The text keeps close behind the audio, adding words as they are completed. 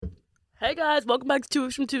Hey guys, welcome back to 2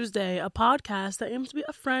 Weeks from Tuesday, a podcast that aims to be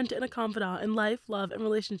a friend and a confidant in life, love, and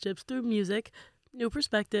relationships through music, new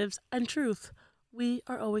perspectives, and truth. We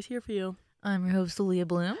are always here for you. I'm your host, Leah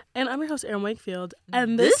Bloom. And I'm your host, Erin Wakefield.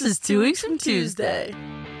 And This is 2 Weeks from Tuesday.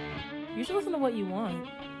 You should listen to what you want.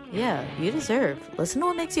 Yeah, you deserve. Listen to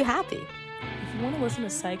what makes you happy. If you want to listen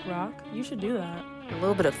to psych rock, you should do that. A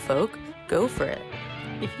little bit of folk, go for it.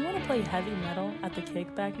 If you want to play heavy metal at the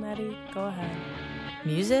Kickback, Maddie, go ahead.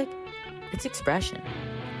 Music, it's expression.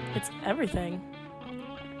 It's everything.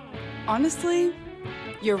 Honestly,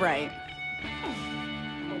 you're right.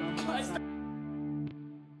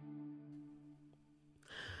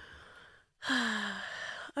 I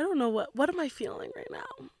don't know what am I feeling right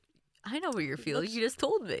now? I know what you're feeling. You just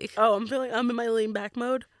told me. Oh, I'm in my lean back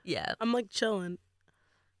mode. Yeah. I'm like chilling.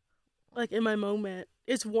 Like in my moment.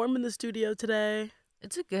 It's warm in the studio today.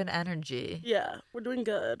 It's a good energy. Yeah, we're doing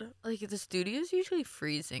good. Like, the studio's usually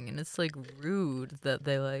freezing, and it's, like, rude that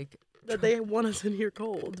they, like... That they want us in here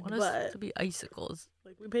cold, want but... us to be icicles.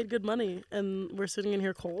 Like, we paid good money, and we're sitting in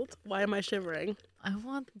here cold. Why am I shivering? I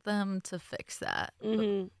want them to fix that.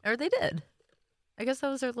 Mm-hmm. Or they did. I guess that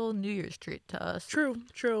was their little New Year's treat to us. True.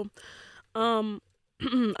 I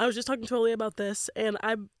was just talking to Aaliyah about this, and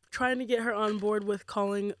I'm trying to get her on board with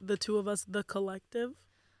calling the two of us the collective.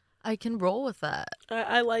 I can roll with that.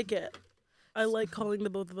 I like it. I like calling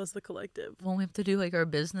the both of us the collective. When we have to do, like, our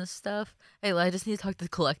business stuff. Hey, I just need to talk to the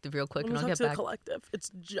collective real quick, When and we I'll talk get to back. the collective,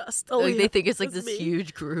 it's just Like, Aaliyah. they think it's, like, Just this me.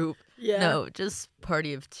 huge group. Yeah. No, just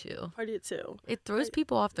party of two. Party at two. It throws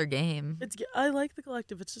people off their game. I like the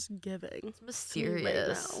collective. It's just giving. It's to me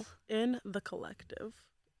mysterious. right now. In the collective.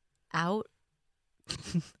 Out.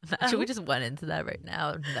 Imagine we Out? just went into that right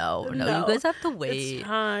now. No, No. you guys have to wait. It's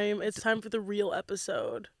time. It's time for the real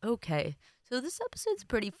episode. Okay, so this episode's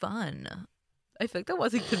pretty fun. I think that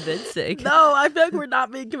wasn't convincing. No, I feel like we're not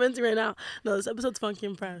being convincing right now. No, this episode's funky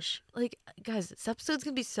and fresh. Like, guys, this episode's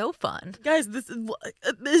gonna be so fun. Guys, this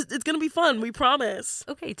it's gonna be fun. We promise.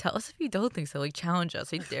 Okay, tell us if you don't think so. Like, challenge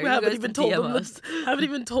us. I dare We you haven't guys even to told DM them us. haven't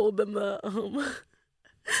even told them the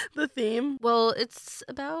the theme. Well, it's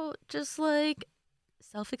about just, like,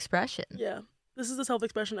 self-expression. Yeah, this is the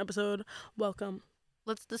self-expression episode. Welcome.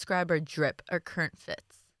 Let's describe our drip, our current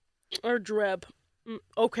fits. Or drip.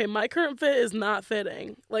 Okay, my current fit is not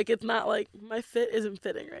fitting. Like, it's not like my fit isn't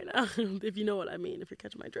fitting right now. If you know what I mean. If you're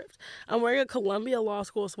catching my drift. I'm wearing a Columbia Law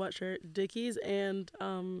School sweatshirt, Dickies, and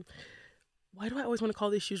why do I always want to call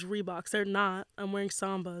these shoes Reeboks? They're not. I'm wearing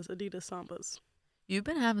Sambas, Adidas Sambas. You've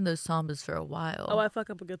been having those sambas for a while. Oh, I fuck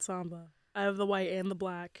up a good Samba. I have the white and the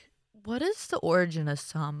black. What is the origin of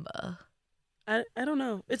samba? I don't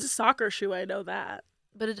know. It's a soccer shoe. I know that.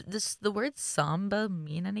 But does the word samba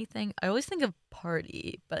mean anything? I always think of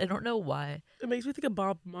party, but I don't know why. It makes me think of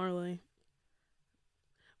Bob Marley.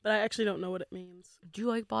 But I actually don't know what it means. Do you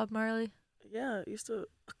like Bob Marley? Yeah, I used to.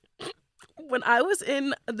 When I was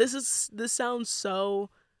in, this sounds so,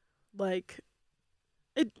 like,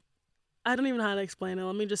 it. I don't even know how to explain it.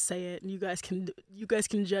 Let me just say it, and you guys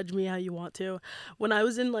can judge me how you want to. When I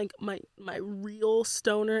was in, like, my real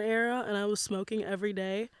stoner era, and I was smoking every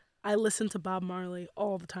day, I listened to Bob Marley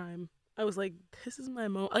all the time. I was like, this is my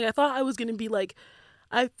moment. Like, I thought I was gonna be like,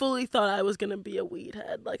 I fully thought I was gonna be a weed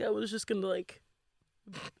head. Like, I was just gonna, like,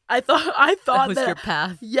 I thought That was that your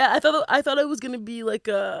path. yeah, I thought I was gonna be like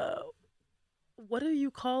a, what do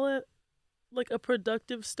you call it? Like a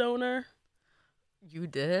productive stoner. You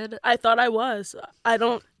did? I thought I was. I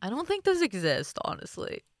don't. I don't think those exist,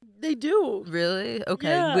 honestly. They do. Really?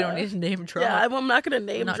 Okay, we don't Yeah. need to name drop. Yeah, I'm not gonna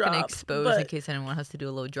name We're not drop. gonna expose but in case anyone has to do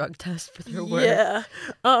a little drug test for their work. yeah.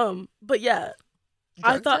 But yeah,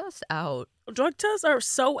 I Drug thought- test out. drug tests are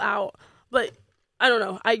so out. But I don't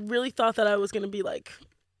know. I really thought that I was gonna be like,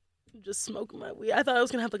 just smoking my weed. I thought I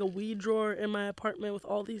was gonna have like a weed drawer in my apartment with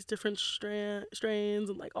all these different strains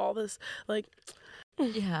and like all this like.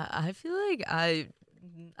 Yeah, I feel like I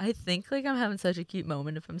think like I'm having such a cute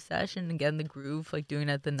moment if I'm session and getting the groove, like doing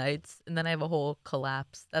it at the nights, and then I have a whole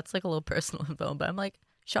collapse. That's like a little personal info, but I'm like,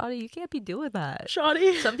 Shawty, you can't be doing that.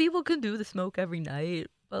 Shoddy. Some people can do the smoke every night,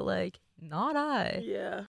 but like not I.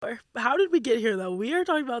 Yeah. How did we get here, though? We are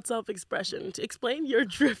talking about self-expression. To explain your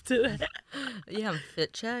drift today. Yeah,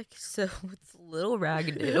 fit check. So it's a little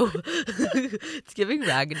ragadoo. It's giving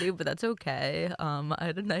ragadoo, but that's okay. I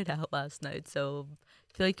had a night out last night, so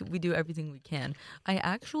I feel like we do everything we can. I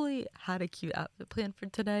actually had a cute outfit planned for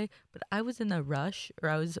today, but I was in a rush, or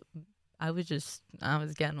I was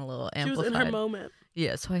getting a little She was amplified. in her moment.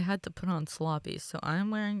 Yeah, so I had to put on sloppy. So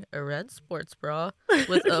I'm wearing a red sports bra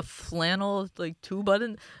with a flannel, like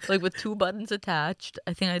with two buttons attached.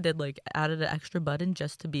 I think I did added an extra button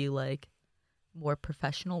just to be like more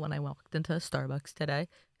professional when I walked into a Starbucks today,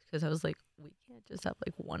 because I was like, we can't just have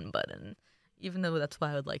like one button, even though that's what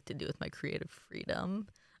I would like to do with my creative freedom.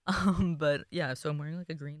 But yeah, so I'm wearing like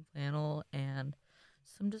a green flannel and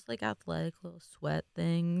some just like athletic little sweat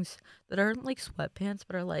things that aren't like sweatpants,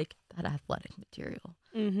 but are like that athletic material.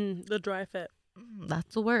 The dry fit.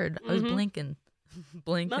 That's the word. I was blinking.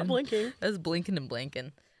 Not blinking. I was blinking and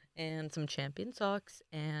blinking. And some Champion socks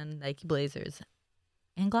and Nike Blazers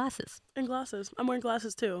and glasses. And glasses. I'm wearing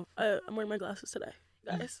glasses too. I'm wearing my glasses today,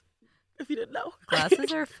 guys. If you didn't know.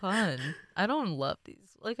 Glasses are fun. I don't love these.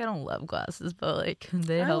 Like, I don't love glasses, but like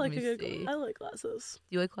they help me see. I like glasses.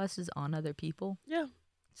 Do you like glasses on other people? Yeah.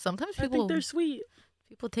 Sometimes I think they're sweet.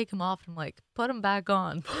 People take them off and I'm like, put them back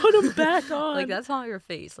on. Put them back on. Like, that's not your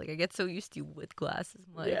face. Like, I get so used to you with glasses.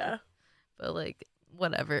 I'm like, yeah. But like,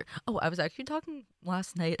 whatever. Oh, I was actually talking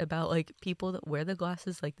last night about like people that wear the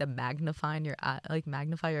glasses like that magnify your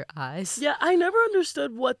eyes. Yeah, I never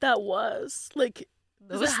understood what that was. Like,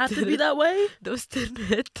 does it have to be that way? Those didn't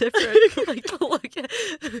hit different. Like, to look at.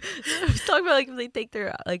 I was talking about like if they take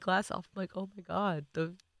their like glass off. I'm like, oh my god,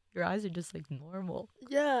 your eyes are just like normal.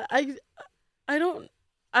 Yeah, I don't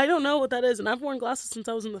know what that is, and I've worn glasses since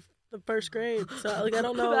I was in the first grade. So like I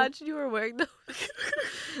don't know. Imagine you were wearing those.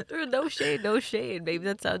 There's no shade. Maybe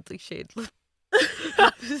that sounds like shade.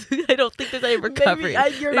 I don't think there's any recovery.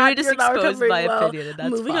 You're not exposed my well. opinion, and that's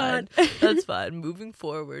Moving fine. on. That's fine. Moving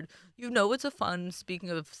forward, what's a fun. Speaking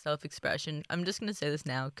of self-expression, I'm just gonna say this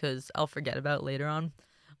now because I'll forget about it later on.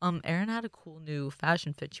 Erin had a cool new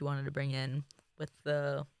fashion fit she wanted to bring in with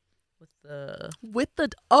the.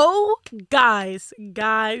 Oh, guys,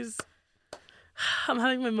 I'm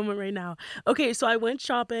having my moment right now. Okay, so I went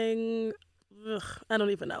shopping. I don't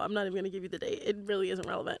even know. I'm not even going to give you the date. It really isn't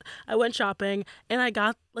relevant. I went shopping and I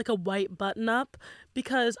got like a white button up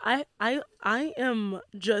because I'm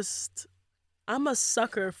a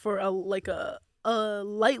sucker for a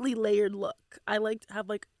lightly layered look. I like to have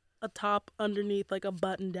like a top underneath like a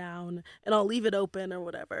button down and I'll leave it open or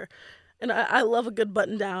whatever. And I love a good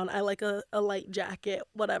button down. I like a light jacket,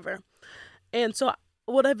 whatever. And so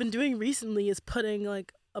what I've been doing recently is putting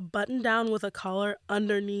like a button down with a collar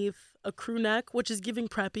underneath a crew neck, which is giving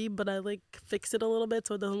preppy, but I like fix it a little bit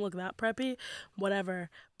so it doesn't look that preppy, whatever.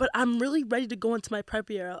 But I'm really ready to go into my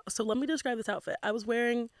preppy era. So let me describe this outfit. I was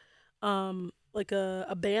wearing like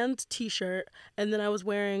a band t-shirt, and then I was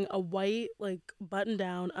wearing a white like button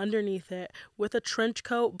down underneath it with a trench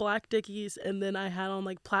coat, black Dickies, and then I had on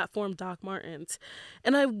like platform Doc Martens.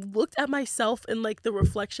 And I looked at myself in like the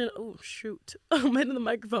reflection. Oh shoot, I'm hitting the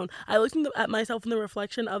microphone. I looked at myself in the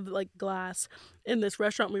reflection of like glass in this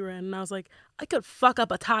restaurant we were in, and I was like, I could fuck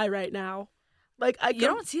up a tie right now. Like you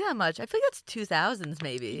don't see that much. I feel like that's 2000s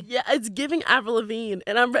maybe. Yeah, it's giving Avril Lavigne,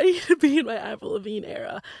 and I'm ready to be in my Avril Lavigne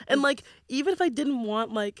era. And like, even if I didn't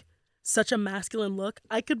want like such a masculine look,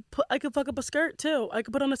 I could fuck up a skirt too. I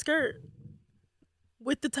could put on a skirt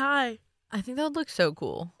with the tie. I think that would look so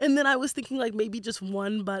cool. And then I was thinking like maybe just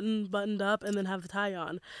one button buttoned up and then have the tie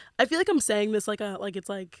on. I feel like I'm saying this like it's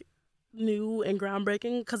like new and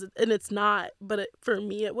groundbreaking and it's not, but for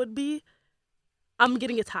me it would be. I'm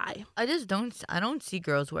getting a tie. I don't see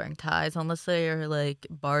girls wearing ties unless they are like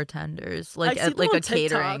bartenders, like at like a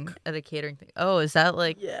catering thing. Oh, is that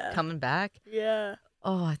like coming back? Yeah.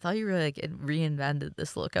 Oh, I thought you were like reinvented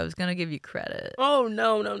this look. I was gonna give you credit. Oh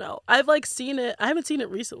no. I've like seen it. I haven't seen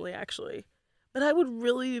it recently actually, but I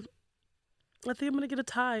think I'm gonna get a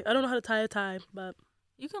tie. I don't know how to tie a tie, but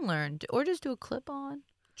you can learn or just do a clip on.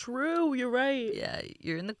 True, you're right. Yeah,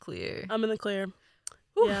 you're in the clear. I'm in the clear.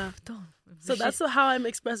 Oof, yeah. So that's how I'm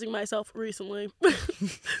expressing myself recently.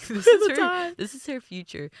 This is her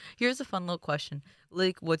future. Here's a fun little question.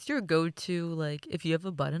 Like, what's your go-to, like, if you have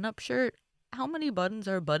a button-up shirt, how many buttons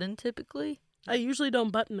are buttoned typically? I usually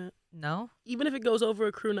don't button it. No? Even if it goes over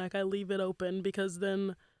a crew neck, I leave it open because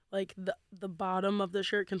then, like, the bottom of the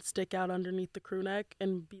shirt can stick out underneath the crew neck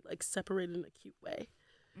and be, like, separated in a cute way.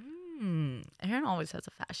 Erin always has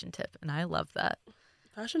a fashion tip, and I love that.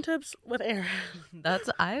 Fashion tips with Erin.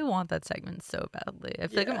 I want that segment so badly. I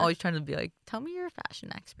feel like I'm always trying to be like, tell me your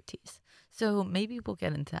fashion expertise. So maybe we'll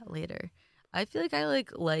get into that later. I feel like I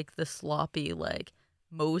like the sloppy, like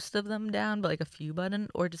most of them down, but like a few button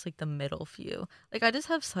or just like the middle few. Like I just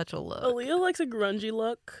have such a look. Aaliyah likes a grungy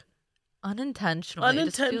look.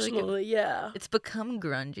 Unintentionally, yeah. It's become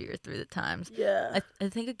grungier through the times. Yeah. I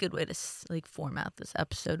think a good way to like format this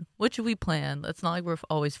episode, which we plan, it's not like we're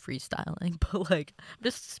always freestyling, but like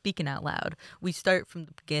just speaking out loud. We start from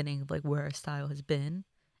the beginning of like where our style has been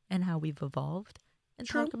and how we've evolved and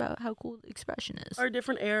talk about how cool the expression is. Our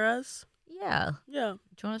different eras. Yeah. Yeah.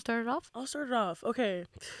 Do you want to start it off? I'll start it off. Okay.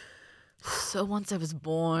 So once I was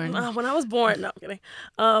born. When I was born, no, I'm kidding.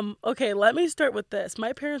 Okay, let me start with this.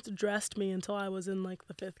 My parents dressed me until I was in like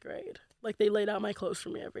the 5th grade. Like they laid out my clothes for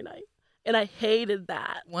me every night, and I hated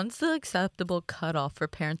that. When's the acceptable cutoff for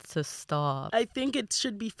parents to stop? I think it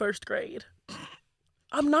should be 1st grade.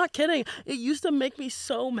 I'm not kidding. It used to make me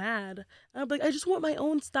so mad. And I'm like, I just want my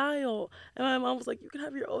own style. And my mom was like, you can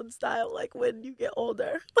have your own style like when you get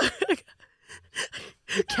older.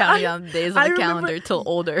 Counting on days on I the remember- calendar till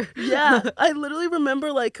older. Yeah, I literally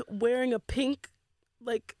remember like wearing a pink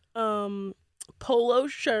like polo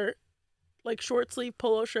shirt, like short sleeve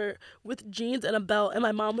polo shirt with jeans and a belt, and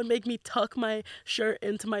my mom would make me tuck my shirt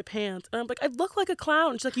into my pants, and I'm like, I look like a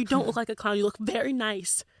clown. She's like, you don't look like a clown. You look very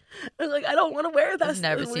nice. I'm like, I don't want to wear that. I've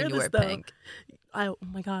never seen you wear pink. Oh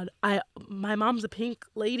my god, my mom's a pink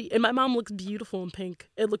lady, and my mom looks beautiful in pink.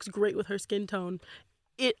 It looks great with her skin tone.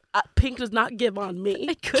 Pink does not give on me.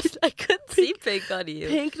 I couldn't see pink on you.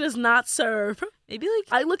 Pink does not serve. Maybe like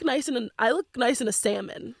I look nice in a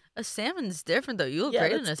salmon. a salmon's different though. You look Yeah,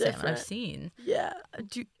 great in a that's salmon. different. I've seen. Yeah.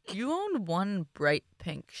 You own one bright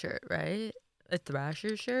pink shirt, right? A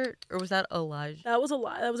Thrasher shirt, or was that Elijah? That was a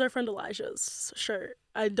lie. That was our friend Elijah's shirt.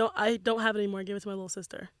 I don't have it anymore. I gave it to my little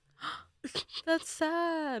sister. That's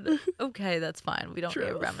sad. Okay, that's fine. We don't need to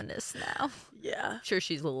Truth. reminisce now. Yeah. Sure,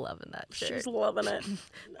 she's loving that shirt. She's loving it.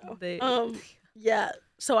 No. They- Yeah.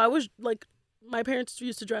 So I was like, my parents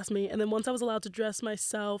used to dress me, and then once I was allowed to dress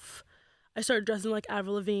myself, I started dressing like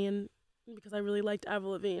Avril Lavigne because I really liked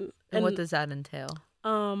Avril Lavigne. and what does that entail?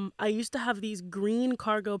 I used to have these green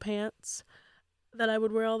cargo pants that I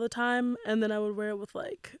would wear all the time, and then I would wear it with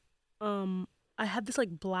like, I had this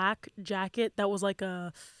like black jacket that was like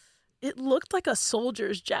it looked like a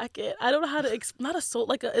soldier's jacket. I don't know how to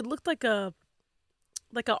it looked like a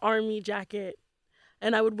army jacket,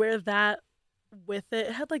 and I would wear that with it.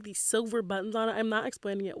 It had like these silver buttons on it. I'm not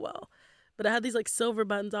explaining it well, but it had these like silver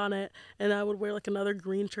buttons on it, and I would wear like another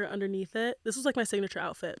green shirt underneath it. This was like my signature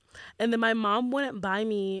outfit. And then my mom wouldn't buy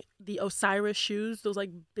me the Osiris shoes, those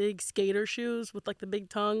like big skater shoes with like the big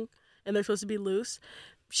tongue, and they're supposed to be loose.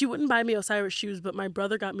 She wouldn't buy me Osiris shoes, but my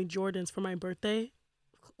brother got me Jordans for my birthday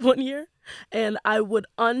one year, and I would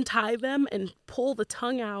untie them and pull the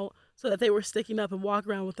tongue out so that they were sticking up and walk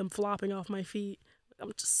around with them flopping off my feet.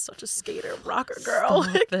 I'm just such a skater rocker girl.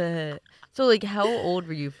 Stop it. So, like, how old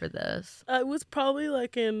were you for this? I was probably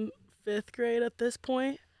like in 5th grade at this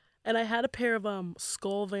point, and I had a pair of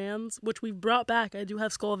Skull Vans, which we've brought back. I do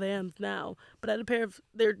have Skull Vans now, but I had a pair of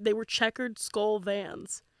they were checkered Skull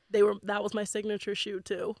Vans. That was my signature shoe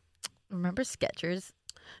too. Remember Skechers?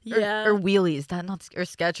 Yeah. Or Wheelies. Or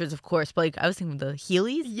Skechers, of course. But like, I was thinking the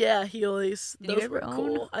Heelys. Yeah, Heelys. Did you Those ever were own?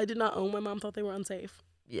 cool. I did not own. My mom thought they were unsafe.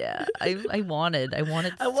 Yeah, I wanted I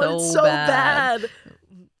wanted so so bad. bad.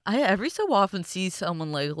 I every so often see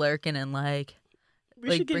someone like lurking and like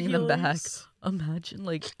We should get bring them back. Heelys. Imagine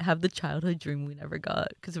like have the childhood dream we never got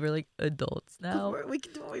because we're like adults now. We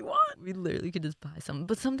can do what we want. We literally could just buy some.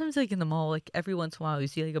 But sometimes like in the mall, like every once in a while you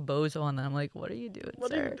see like a bozo on, and I'm like, what are you doing,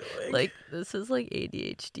 What sir? are you doing? Like this is like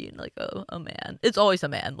ADHD and like a man. It's always a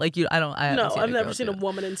man. Like I haven't no, seen I've a never girl seen do a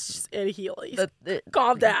woman in Heelys. it.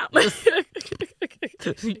 Calm down.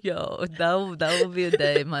 Yo, that will be a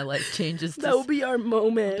day my life changes. That will be our Be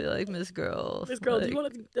moment. like, Miss Girl. Miss Girl, do you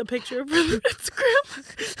like, want a picture for the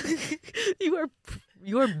Instagram?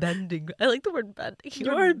 you are bending. I like the word bending.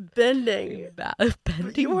 You are bending.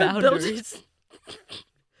 Bending You are boundaries.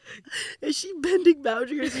 Is she bending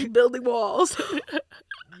boundaries or is she building walls?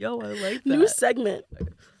 Yo, I like that. New segment.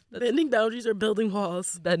 That's- Bending boundaries or building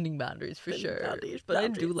walls? Bending boundaries for Bending sure. boundaries, But I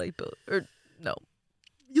do boundaries. like no.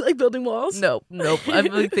 You like building walls? Nope. I'm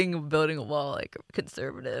like thinking of building a wall like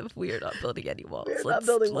conservative. We are not building any walls. We're not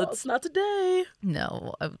building walls. Not today.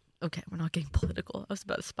 No. Okay, we're not getting political. I was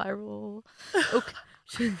about to spiral. Okay.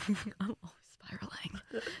 I'm always spiraling.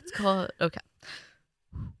 It's called okay.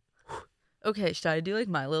 Okay, should I do like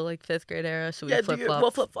my little like 5th grade era? So we Yeah, flip we'll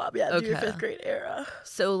flop. flip flop. Yeah, do your Okay. 5th grade era.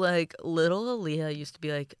 So like little Aaliyah used to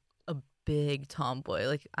be like a big tomboy.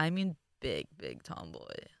 Like I mean big tomboy.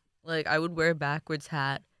 Like I would wear a backwards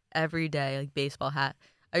hat every day, like baseball hat.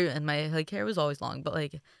 And my like hair was always long, but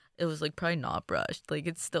like it was like probably not brushed. Like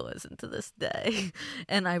it still isn't to this day.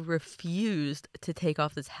 And I refused to take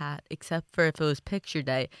off this hat except for if it was picture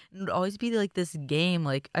day. And it would always be like this game.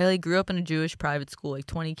 Like I like grew up in a Jewish private school, like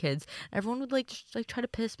 20 kids. Everyone would like just like try to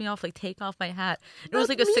piss me off, like take off my hat. And it was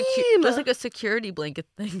like That's it was mean. like a security blanket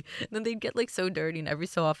thing. And then they'd get like so dirty, and every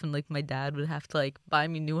so often like my dad would have to like buy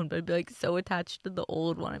me a new one, but I'd be like so attached to the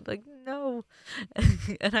old one. I'd be like, no.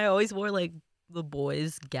 And I always wore like the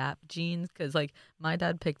boys Gap jeans because like my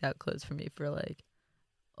dad picked out clothes for me for like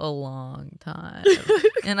a long time.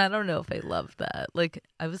 And I don't know if I love that. Like,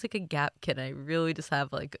 I was like a Gap kid. I really just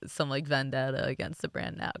have like some like vendetta against the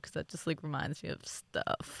brand now because that just like reminds me of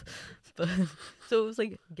stuff. But so it was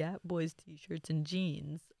like Gap Boys t-shirts and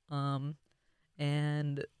jeans.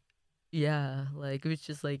 And yeah, like it was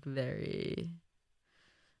just like very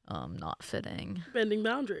not fitting. Bending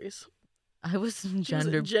boundaries. I was She was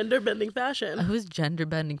gender in gender bending fashion. I was gender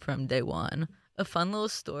bending from day one. A fun little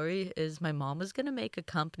story is my mom was gonna make a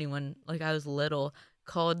company when like I was little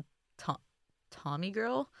called Tommy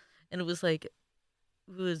Girl, and it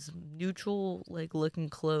was neutral like looking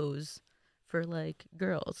clothes for like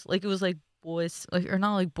girls. Like it was like boys, like, or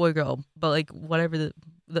not like boy girl, but like whatever the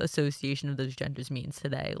association of those genders means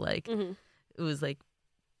today. Like it was like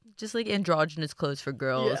just like androgynous clothes for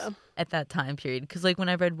girls Yeah. at that time period. Because like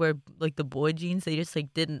whenever I'd wear like the boy jeans, they just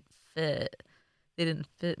like didn't fit. They didn't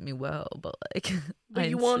fit me well, but like But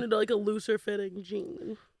you wanted like a looser fitting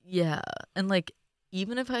jean. yeah, and like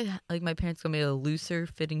even if I like my parents got me a looser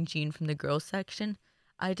fitting jean from the girls section,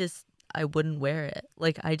 I wouldn't wear it.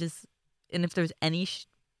 Like and if there's any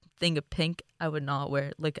thing of pink, I would not wear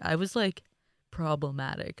it. Like I was like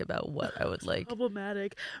problematic about what I would like.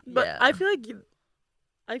 Problematic. But Yeah. I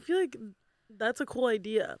feel like that's a cool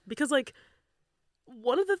idea because like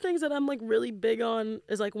one of the things that I'm like really big on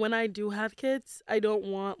is like when I do have kids, I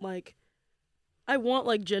want like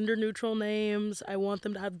gender neutral names. I want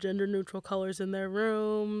them to have gender neutral colors in their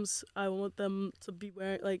rooms. I want them to be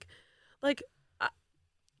wearing like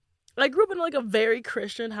I grew up in like a very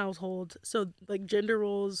Christian household, so like gender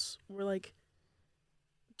roles were like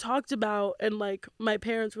talked about, and like my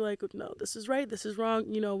parents were like, no, this is right, this is wrong,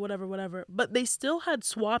 whatever, but they still had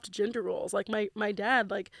swapped gender roles. Like my dad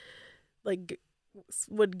like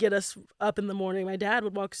would get us up in the morning. My dad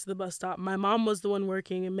would walk us to the bus stop. My mom was the one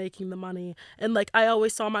working and making the money, and like I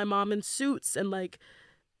always saw my mom in suits, and like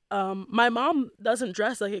my mom doesn't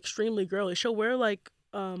dress like extremely girly. She'll wear like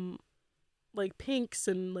pinks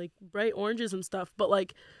and like bright oranges and stuff, but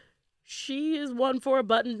like she is one for a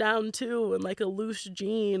button down too, and like a loose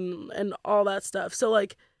jean and all that stuff. So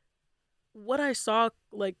like what I saw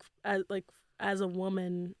as a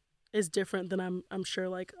woman is different than I'm sure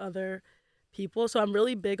like other people. So I'm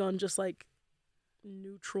really big on just like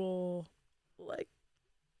neutral, like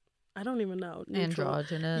I don't even know, neutral.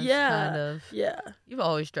 Androgynous, Yeah, kind of. yeah. You've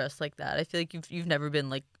always dressed like that. I feel like you've never been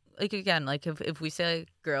like again, like if we say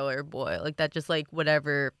girl or boy, like that, just like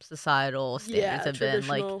whatever societal standards have been,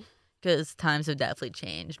 like because times have definitely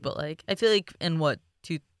changed. But like I feel like in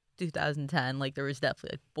 2010, like there was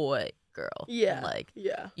definitely like boy, girl. Yeah, and, like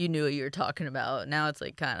yeah, you knew what you were talking about. Now it's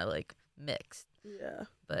like kind of like mixed. yeah.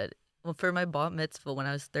 But well, for my bat mitzvah when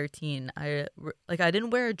I was 13, I didn't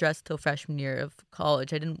wear a dress till freshman year of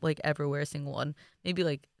college. I didn't like ever wear a single one. Maybe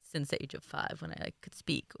like since the age of 5 when I like, could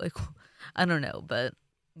speak. Like I don't know, but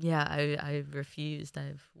yeah, I refused.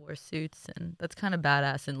 I wore suits, and that's kind of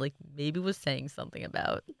badass, and like maybe was saying something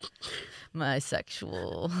about my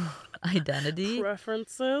sexual identity.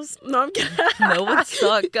 Preferences. No, I'm kidding. No one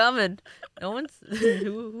saw it coming. No one's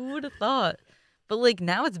who would have thought? But like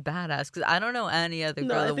now it's badass because I don't know any other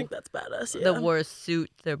girl I think that's badass. Yeah. that wore a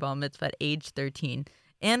suit to their bar mitzvah at age 13,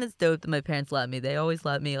 and it's dope that my parents let me. They always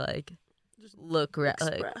let me like Just look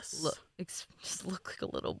express. just look like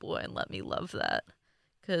a little boy and let me love that.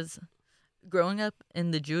 Because growing up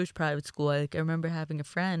in the Jewish private school, I remember having a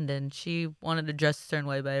friend and she wanted to dress a certain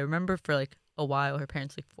way, but I remember for like a while her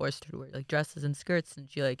parents like forced her to wear like dresses and skirts,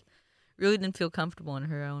 and she like really didn't feel comfortable in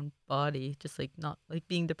her own body, just like not like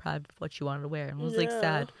being deprived of what she wanted to wear, and it was like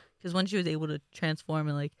sad because when she was able to transform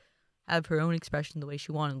and like have her own expression the way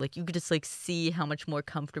she wanted, like you could just like see how much more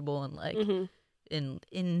comfortable and like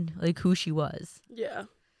in like who she was. Yeah.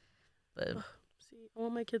 But See, I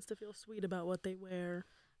want my kids to feel sweet about what they wear.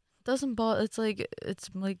 doesn't bother. It's like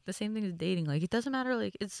the same thing as dating. Like it doesn't matter.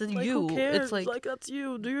 Like it's Like, you. who cares? It's like that's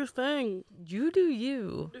you. Do your thing. you do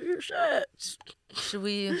you. Do your shit. Should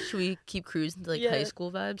we keep cruising to like high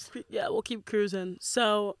school vibes? Yeah, we'll keep cruising.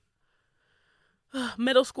 So,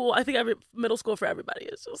 middle school. I think middle school for everybody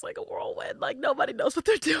is just like a whirlwind. Like nobody knows what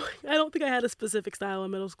they're doing. I don't think I had a specific style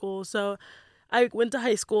in middle school. So, I went to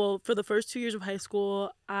high school. For the first 2 years of high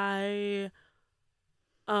school, I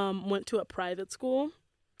went to a private school.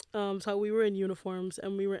 So we were in uniforms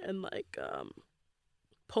and we were in like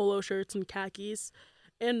polo shirts and khakis,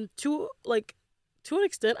 and to an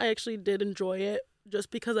extent I actually did enjoy it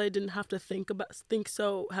just because I didn't have to think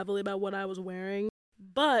so heavily about what I was wearing.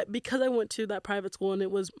 But because I went to that private school and it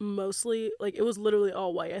was mostly like it was literally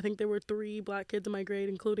all white. I think there were 3 black kids in my grade,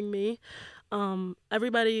 including me.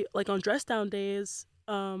 Everybody like on dress down days,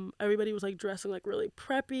 everybody was like dressing like really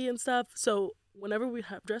preppy and stuff. So whenever we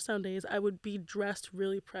have dress down days, I would be dressed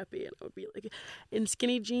really preppy, and I would be like in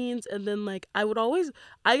skinny jeans, and then like I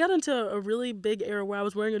got into a really big era where I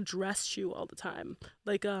was wearing a dress shoe all the time.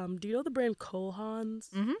 Like do you know the brand Cole Haans?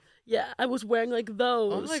 Mhm. Yeah, I was wearing like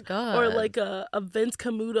those. Oh my god. Or like a Vince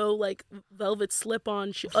Camuto like velvet slip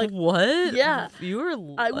on shoe. Like what? yeah. You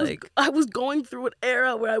were I was going through an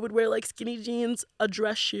era where I would wear like skinny jeans, a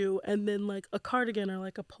dress shoe, and then like a cardigan or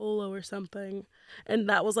like a polo or something, and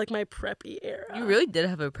that was like my preppy era. You really did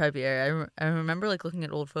have a preppy era. I remember like looking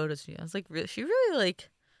at old photos. I was like, she really like,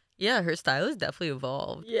 yeah, her style has definitely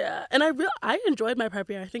evolved. Yeah, and I enjoyed my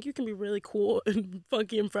preppy era. I think you can be really cool and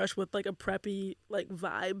funky and fresh with like a preppy like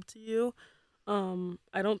vibe to you.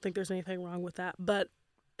 I don't think there's anything wrong with that, but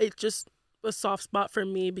it just a soft spot for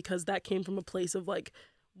me because that came from a place of like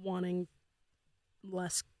wanting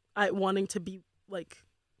to be like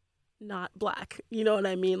not black, you know what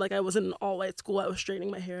I mean? Like I was in an all white school, I was straightening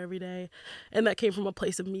my hair every day, and that came from a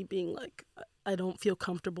place of me being like I don't feel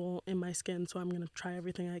comfortable in my skin, so I'm gonna try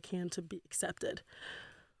everything I can to be accepted.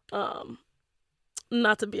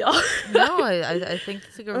 Not to be all No, I think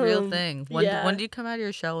it's like a real thing. When yeah. when do you come out of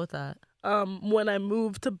your shell with that? When I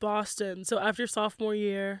moved to Boston. So after sophomore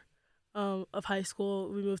year of high school,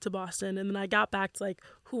 we moved to Boston, and then I got back to like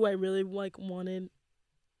who I really like wanted,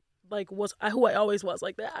 like who I always was,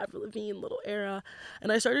 like the Avril Lavigne little era,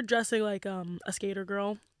 and I started dressing like a skater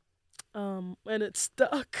girl, and it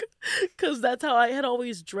stuck, cause that's how I had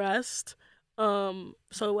always dressed. So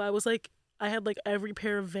I was like. I had like every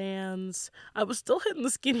pair of Vans. I was still hitting the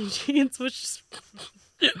skinny jeans, which is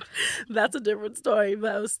that's a different story.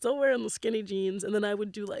 But I was still wearing the skinny jeans, and then I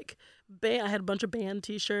would do like I had a bunch of band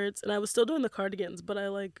T-shirts, and I was still doing the cardigans, but I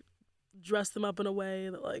like dressed them up in a way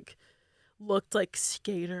that like looked like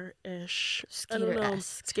skater-ish. I don't know,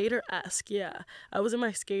 skater-esque. Yeah, I was in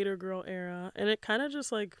my skater girl era, and it kind of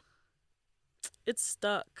just like it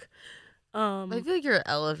stuck. I feel like you're an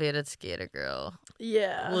elevated skater girl.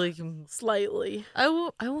 Yeah, Like slightly. I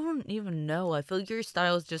won't even know. I feel like your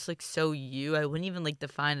style is just like so you. I wouldn't even like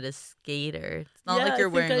define it as skater. It's not like you're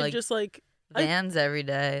wearing like just like Vans every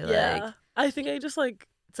day. Yeah, Like I think I just like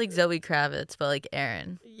it's like Zoe Kravitz, but like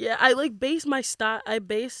Erin. yeah. I like base my style. Like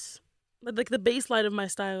the baseline of my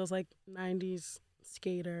style is like '90s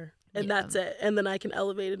skater, and Yeah. that's it. And then I can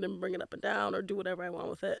elevate it and bring it up and down or do whatever I want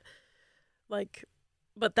with it. Like,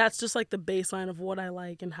 but that's just like the baseline of what I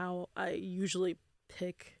like and how I usually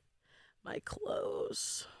pick my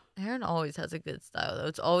clothes. Erin always has a good style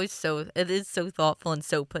though. It is so thoughtful and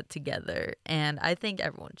so put together, and I think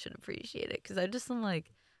everyone should appreciate it because I just am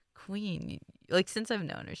like, Queen. Like since I've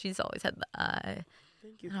known her, she's always had the eye.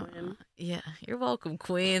 Thank you, Queen. Yeah, you're welcome,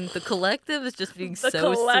 Queen. The collective is just being The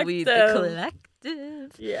so sweet. The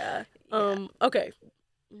collective. Yeah. Yeah. Okay.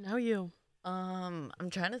 Now you. I'm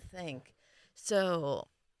trying to think. So,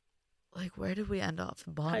 like, where did we end off?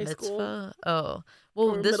 Bar High mitzvah? school. Oh, well,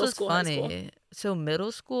 Or this middle was school, high school? funny. So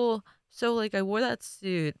middle school. So like, I wore that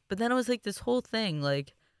suit, but then it was like this whole thing.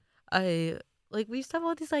 Like, we used to have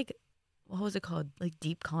all these like, what was it called? Like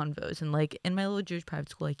deep convos, and like in my little Jewish private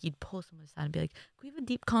school, like you'd pull someone aside and be like, "Can we have a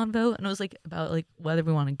deep convo?" And it was like about like whether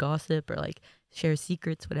we want to gossip or like share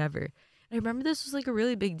secrets, whatever. And I remember this was like a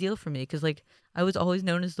really big deal for me because like I was always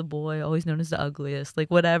known as the boy, always known as the ugliest, like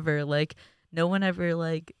whatever. Like no one ever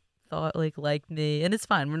like thought like liked me, and it's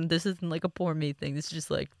fine. This isn't like a poor me thing. This is just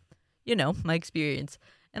like, you know, my experience.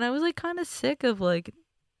 And I was like kind of sick of like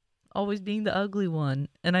always being the ugly one,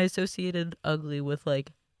 and I associated ugly with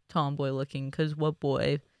like tomboy looking, because what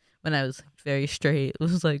boy, when I was very straight,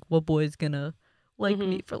 was like, what boy's gonna like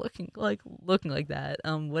me for looking like that,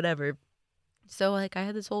 whatever. So like I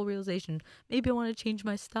had this whole realization, maybe I want to change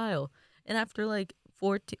my style. And after like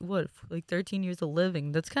 13 years of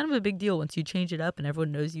living, that's kind of a big deal once you change it up and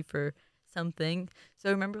everyone knows you for something. So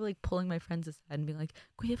I remember like pulling my friends aside and being like,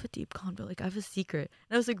 can we have a deep convo? Like I have a secret.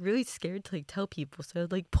 And I was like really scared to like tell people, so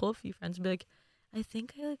I'd like pull a few friends and be like, I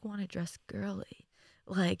think I like want to dress girly,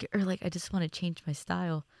 like, or like I just want to change my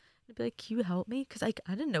style. I'd be like, can you help me? Because like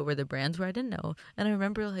I didn't know where the brands were. I didn't know. And I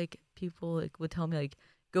remember like people like would tell me like,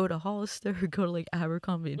 go to Hollister, go to like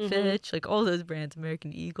Abercrombie and Fitch, like all those brands,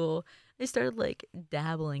 American Eagle. I started like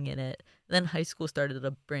dabbling in it. Then high school started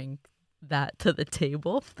to bring that to the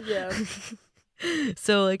table. Yeah.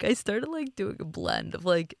 So like I started like doing a blend of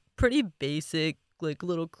like pretty basic, like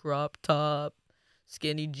little crop top,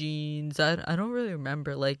 skinny jeans. I don't really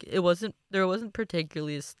remember. Like there wasn't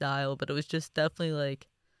particularly a style, but it was just definitely like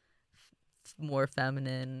more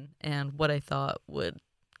feminine and what I thought would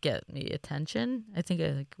get me attention. I think I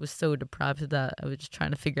like was so deprived of that I was just trying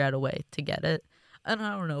to figure out a way to get it. And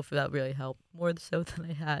I don't know if that really helped, more so than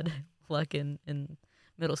I had luck in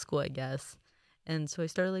middle school, I guess. And so I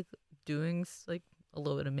started like doing like a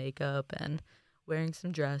little bit of makeup and wearing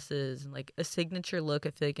some dresses, and like a signature look I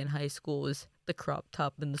feel like in high school was the crop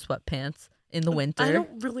top and the sweatpants in the winter. I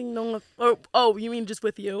don't really know if, you mean just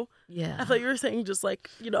with you? Yeah. I thought you were saying just like,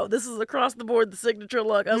 this is across the board the signature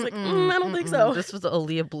look. I was like, I don't think so. This was the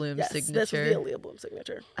Aaliyah Bloom Yes, signature. this was the Aaliyah Bloom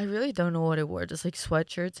signature. I really don't know what I wore. Just like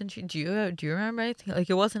sweatshirts and do you remember anything? Like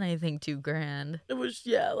it wasn't anything too grand. It was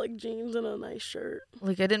like jeans and a nice shirt.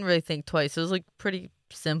 Like I didn't really think twice. It was like pretty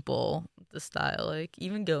simple, the style. Like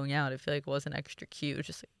even going out, I feel like it wasn't extra cute.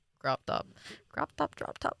 Just like crop top,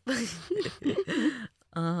 drop top.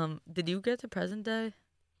 Did you get to present day?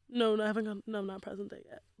 No, I haven't gone. No, not present day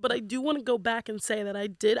yet. But I do want to go back and say that I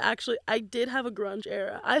did have a grunge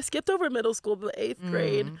era. I skipped over middle school, but eighth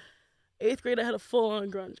grade, I had a full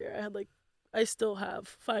on grunge era. I still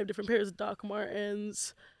have 5 different pairs of Doc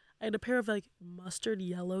Martens. I had a pair of like mustard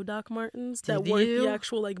yellow Doc Martens that weren't the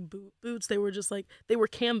actual like boots. They were just like, they were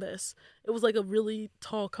canvas. It was like a really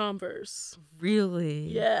tall Converse. Really?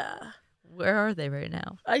 Yeah. Where are they right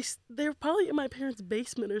now? They're probably in my parents'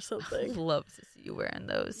 basement or something. I'd love to see you wearing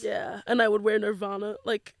those. Yeah, and I would wear Nirvana.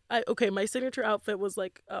 Like, my signature outfit was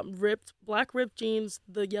like black ripped jeans,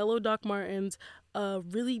 the yellow Doc Martens, a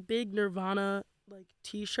really big Nirvana like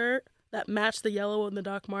t-shirt that matched the yellow and the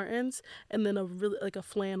Doc Martens, and then a really like a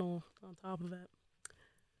flannel on top of it.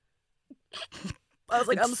 I was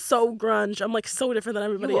like, I'm so grunge. I'm like so different than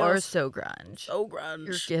everybody else. You are so grunge. So grunge.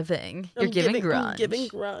 You're giving. You're giving grunge. I'm giving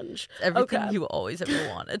grunge. Everything you always ever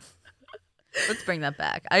wanted. Let's bring that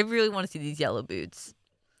back. I really want to see these yellow boots.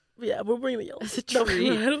 Yeah, we're bringing the yellow. It's a treat.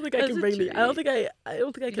 No, I don't think I can bring the. I don't think I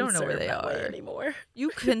can don't know serve where they that way are anymore. You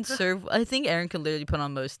can serve. I think Erin can literally put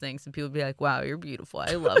on most things, and people would be like, "Wow, you're beautiful."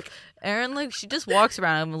 I love Erin. Like she just walks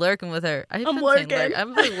around. I'm lurking with her. I'm lurking.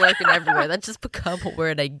 I'm like lurking everywhere. That's just become a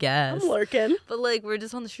word, I guess. I'm lurking. But like we're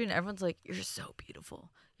just on the street, and everyone's like, "You're so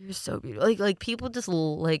beautiful. You're so beautiful." Like people just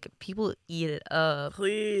like people eat it up.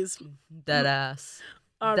 Please. Dead ass.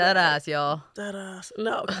 All Dead right. ass, y'all. Dead ass.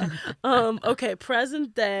 No. Okay. Okay.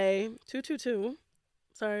 Present day 222.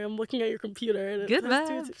 Sorry, I'm looking at your computer. And Good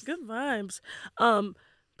says vibes. Good vibes.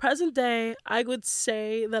 Present day, I would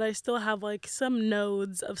say that I still have like some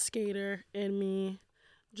nodes of skater in me.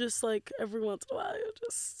 Just like every once in a while,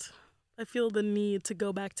 I feel the need to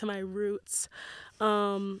go back to my roots.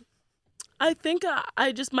 I think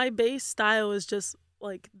my base style is just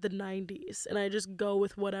like the 90s, and I just go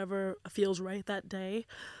with whatever feels right that day.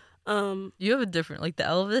 You have a different, like the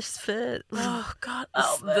Elvis fit. Oh God,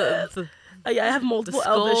 The yeah, I have multiple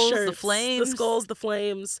skulls, Elvis shirts. the flames. The skulls, the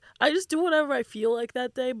flames. I just do whatever I feel like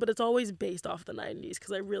that day, but it's always based off the 90s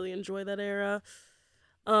because I really enjoy that era.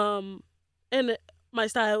 And my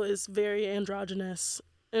style is very androgynous,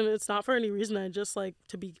 and it's not for any reason. I just like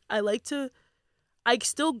to be. I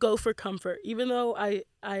still go for comfort, even though I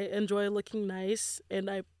enjoy looking nice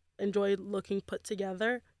and I enjoy looking put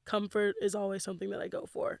together. Comfort is always something that I go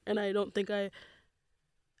for, and I don't think I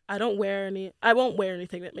won't wear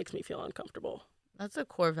anything that makes me feel uncomfortable. That's a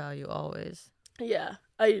core value always. Yeah,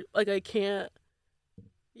 I can't.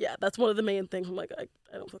 Yeah, that's one of the main things. I'm like, I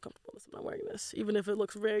don't feel comfortable with this. I'm not wearing this, even if it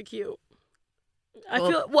looks very cute. I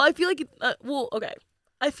feel like okay.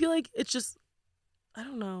 I feel like it's just. I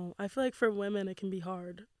don't know. I feel like for women it can be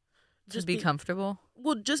hard. Just be comfortable?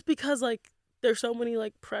 Well, just because like there's so many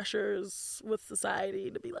like pressures with society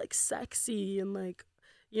to be like sexy and like,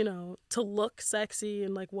 to look sexy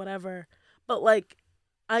and like whatever. But like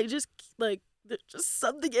I just like there's just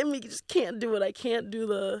something in me just can't do it. I can't do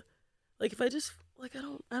the like if I just like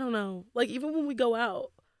I don't know. Like even when we go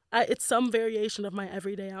out, it's some variation of my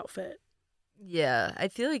everyday outfit. Yeah, I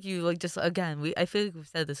feel like you like just again. I feel like we've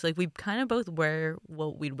said this. Like we kind of both wear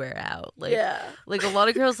what we'd wear out. Like, yeah. Like a lot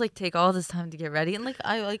of girls like take all this time to get ready, and like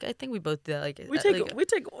I think we both do. Like we do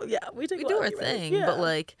our thing, yeah. But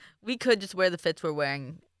like we could just wear the fits we're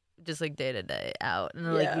wearing, just like day to day out,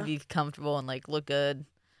 and like we'd be comfortable and like look good.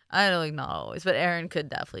 I know, like not always, but Erin could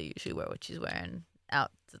definitely usually wear what she's wearing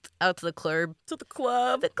out to the club. To the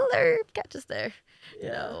club. The club, catch us there.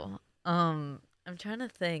 Yeah. I'm trying to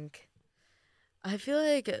think. I feel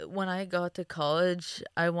like when I got to college,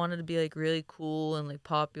 I wanted to be like really cool and like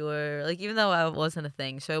popular. Like even though I wasn't a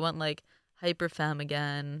thing, so I went like hyper femme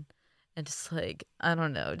again, and just like I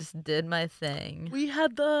don't know, just did my thing. We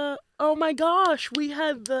had the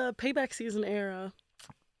payback season era.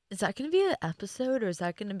 Is that gonna be an episode, or is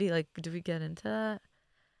that gonna be like? Do we get into that?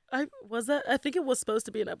 I think it was supposed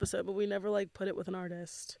to be an episode, but we never like put it with an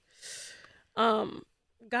artist.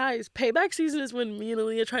 Guys, payback season is when me and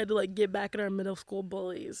Aaliyah tried to like get back at our middle school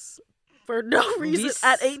bullies. for no reason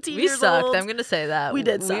at 18 we years sucked. old. I'm gonna say that We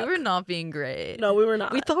did We suck. were not being great. No, we were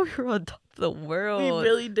not. We thought we were on top of the world. We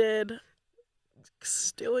really did.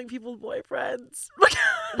 Stealing people's boyfriends.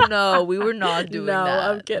 No, we were not doing No, that.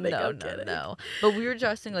 I'm kidding, No, I'm kidding. no. But we were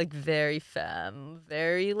dressing like very femme,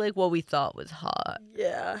 very like what we thought was hot.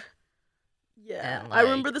 Yeah. Yeah. And, I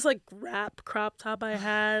remember like- this like wrap crop top I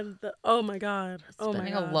had. Oh my god. Oh my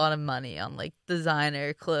Spending god. a lot of money on like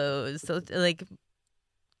designer clothes, so like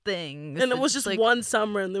things. And it was It's, just like, one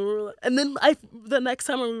summer, and then the next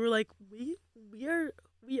summer we were like, we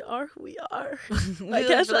are who we are. we Like, like,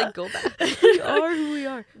 Kesha. were like, go back. We are who we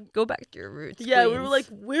are. Go back to your roots. Yeah, we were queens. like,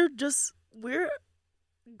 we're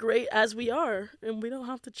great as we are, and we don't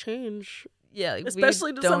have to change, yeah, like, we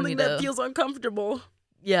especially to don't something need that to- feels uncomfortable.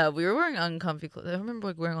 Yeah, we were wearing uncomfy clothes. I remember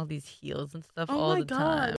like wearing all these heels and stuff Oh all my the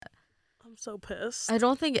time. God. I'm so pissed. I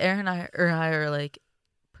don't think Aaron and I are like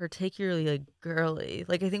particularly like girly.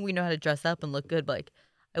 Like I think we know how to dress up and look good, but like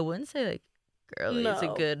I wouldn't say like girly is a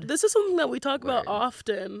good This is something that we talk about word.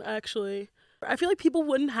 often, actually. I feel like people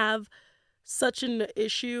wouldn't have such an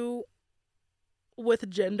issue with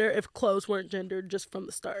gender if clothes weren't gendered just from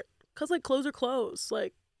the start. Because, like, clothes are clothes.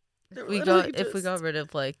 Like, they're if we literally got just- rid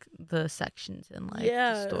of like the sections in like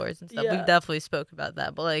Yeah, the stores and stuff. yeah. We definitely spoke about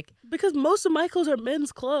that, but like Because most of my clothes are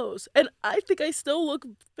men's clothes. And I think I still look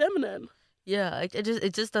feminine. yeah,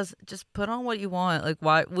 it just does just put on what you want. Like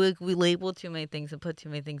why we label too many things and put too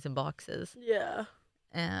many things in boxes. Yeah.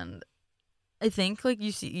 And I think like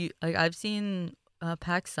like I've seen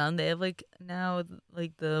PacSun, they have like now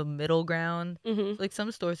like the middle ground. Mm-hmm. Like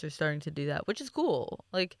some stores are starting to do that, which is cool.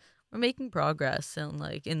 Like we're making progress and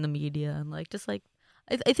like in the media and like just like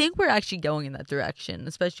I think we're actually going in that direction,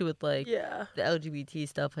 especially with like Yeah. the LGBT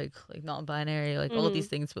stuff, like non-binary, like all of these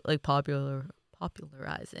things, but like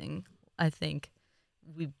popularizing. I think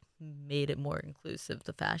we made it more inclusive,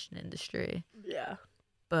 the fashion industry. Yeah.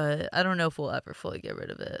 But I don't know if we'll ever fully get rid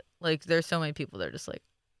of it. Like there's so many people that are just like,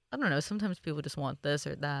 I don't know. Sometimes people just want this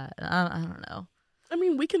or that, and I don't know. I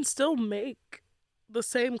mean, we can still make the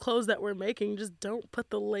same clothes that we're making, just don't put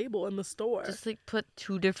the label in the store. Just like put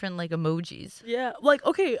two different like emojis. Yeah, like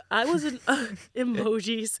okay, I was in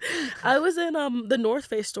emojis. I was in the North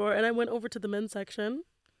Face store, and I went over to the men's section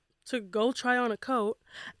to go try on a coat,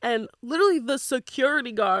 and literally the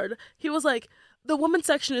security guard, he was like, "The women's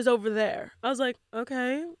section is over there." I was like,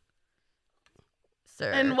 "Okay,"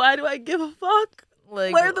 Sir. and why do I give a fuck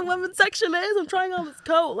like where the women's section is? I'm trying on this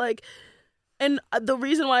coat, like. And the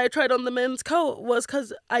reason why I tried on the men's coat was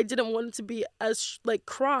because I didn't want it to be as like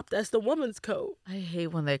cropped as the woman's coat. I hate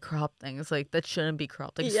when they crop things. Like that shouldn't be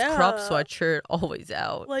cropped. Like Yeah. crop sweatshirt always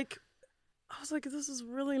out. Like, I was like, this is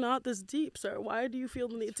really not this deep, sir. Why do you feel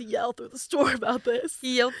the need to yell through the store about this?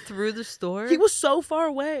 He yelled through the store. He was so far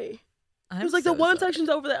away. He was like, the women's section. section's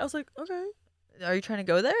over there. I was like, okay. Are you trying to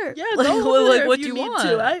go there? Yeah, like, go over there what if do you need want?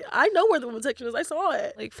 to. I know where the women's section is. I saw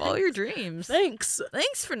it. Like follow your dreams. Thanks.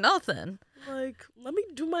 Thanks for nothing. Like, let me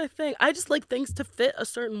do my thing. I just like things to fit a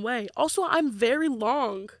certain way. Also, I'm very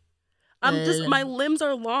long. My limbs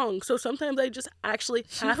are long, so sometimes I just actually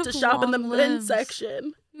You have to have shop in the long men's limbs.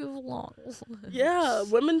 section. You have long. Yeah,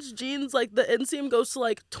 women's jeans, like the inseam goes to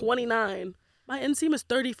like 29. My inseam is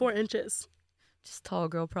 34 inches. Just tall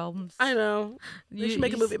girl problems. I know. They should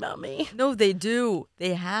make a you movie about me. No, they do.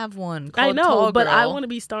 They have one. I Called know, Tall but I Girl. want to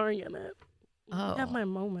be starring in it. Oh. I have my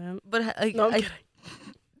moment. But like, No, I'm kidding.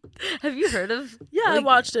 have you heard of? Yeah, I like,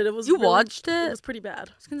 watched it. It was You really- watched It it? was pretty bad.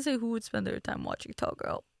 I was gonna say, who would spend their time watching Tall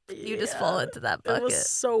Girl? You just fall Yeah. into that It bucket. was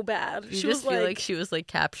so bad. You she just was feel like she was like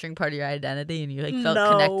capturing part of your identity, and you like felt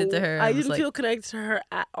no, connected to her. I and was didn't like, feel connected to her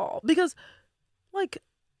at all because, like,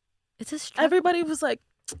 it's a struggle. everybody was like,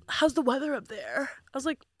 "How's the weather up there?" I was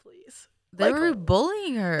like, "Please." They like, were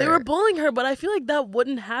bullying her. They were bullying her, but I feel like that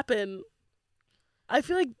wouldn't happen. I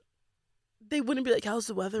feel like they wouldn't be like, "How's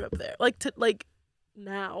the weather up there?" Like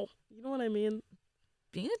now. You know what I mean?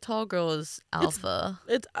 Being a tall girl is alpha.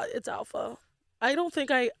 It's alpha. I don't think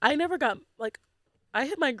I never got like I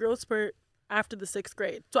hit my growth spurt after the 6th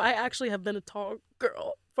grade. So I actually have been a tall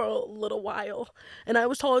girl for a little while, and I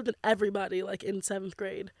was taller than everybody like in 7th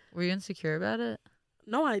grade. Were you insecure about it?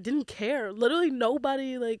 No, I didn't care. Literally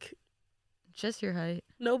nobody Just your height.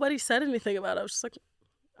 nobody said anything about it. I was just like,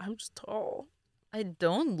 I'm just tall. I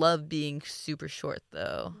don't love being super short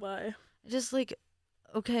though. Why? Just like,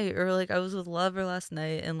 okay, or like I was with Lover last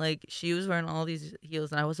night, and like she was wearing all these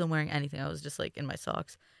heels, and I wasn't wearing anything. I was just like in my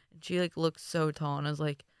socks, and she like looked so tall, and I was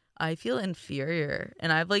like, I feel inferior.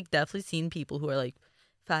 And I've like definitely seen people who are like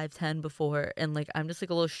 5'10" before, and like I'm just like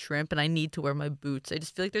a little shrimp, and I need to wear my boots. I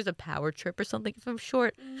just feel like there's a power trip or something if I'm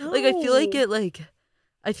short. Like I feel like No. it like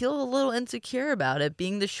I feel a little insecure about it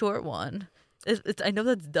being the short one. I know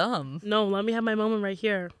that's dumb. No, let me have my moment right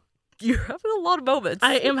here. You're having a lot of moments.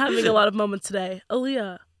 I am having a lot of moments today.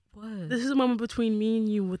 Aaliyah, What? this is a moment between me and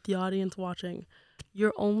you with the audience watching.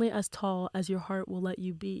 You're only as tall as your heart will let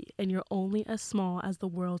you be, and you're only as small as the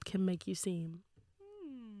world can make you seem.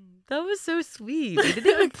 That was so sweet. We didn't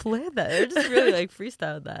even plan that. I just really like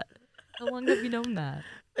freestyled that. How long have you known that?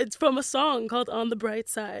 It's from a song called On the Bright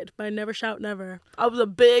Side by Never Shout Never. I was a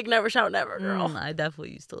big Never Shout Never girl. I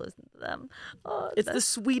definitely used to listen to them. Oh, It's the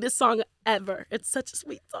sweetest song ever. It's such a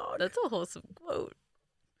sweet song. That's a wholesome quote.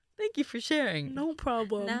 Thank you for sharing. No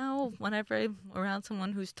problem. Now, whenever I'm around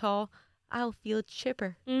someone who's tall, I'll feel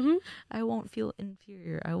chipper. Mm-hmm. I won't feel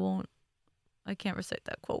inferior. I can't recite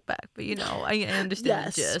that quote back, but I understand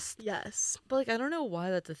the gist. Yes. But like, I don't know why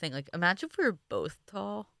that's a thing. Like, imagine if we were both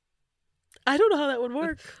tall. I don't know how that would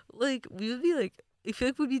work. Like, we would be like, I feel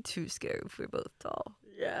like we'd be too scared if we were both tall.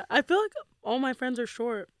 Yeah. I feel like all my friends are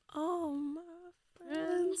short. All my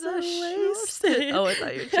friends are short. wasted. Oh, I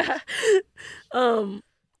thought you were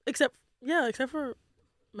Except for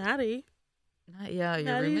Maddie. Yeah,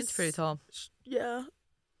 your roommate's Maddie's- pretty tall. Yeah.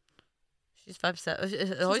 She's 5'7". It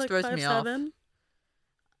She's always like throws me off. 5'7".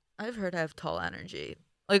 I've heard I have tall energy.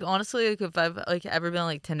 Like, honestly, like, if I've like ever been on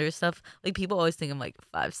like Tinder stuff, like people always think I'm like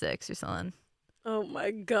 5'6" or something. Oh my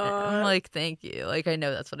I'm god. like, thank you. Like, I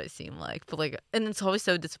know that's what I seem like, but like, and it's always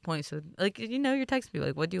so disappointing. So like, you're texting me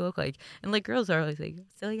like, what do you look like? And like, girls are always like,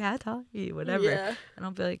 so like, how tall are you? Whatever. Yeah. And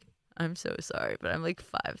I'll be like, I'm so sorry, but I'm like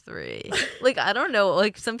 5'3". Like, I don't know.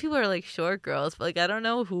 Like, some people are like short girls, but like, I don't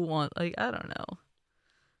know who want. Like, I don't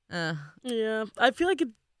know. Yeah. I feel like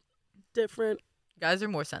it's different. Guys are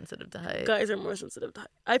more sensitive to height. Guys are more sensitive to height.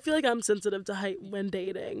 I feel like I'm sensitive to height when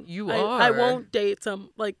dating. You I are. won't date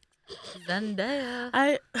some like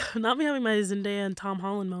Zendaya. not me having my Zendaya and Tom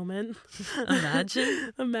Holland moment.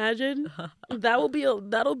 Imagine. Imagine. That'll be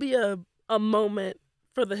a moment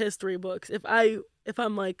for the history books. If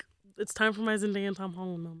I'm like, it's time for my Zendaya and Tom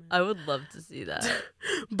Holland moment. I would love to see that.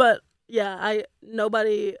 But yeah,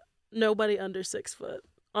 nobody under 6 foot.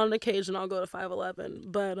 On occasion, I'll go to 5'11",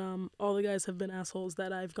 but all the guys have been assholes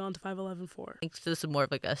that I've gone to 5'11" for. I think this is more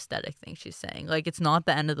of like an aesthetic thing she's saying. Like, it's not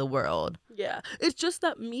the end of the world. Yeah, it's just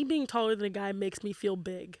that me being taller than a guy makes me feel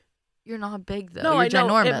big. You're not big though. No, You're I know.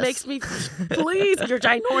 ginormous. It makes me please. You're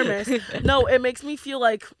ginormous. No, it makes me feel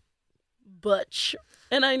like butch,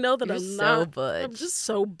 and I know that You're I'm so not. butch. I'm just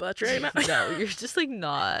so butch right now. No, you're just like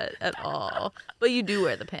not at all. But you do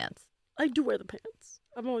wear the pants. I do wear the pants.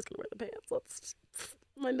 I'm always gonna wear the pants.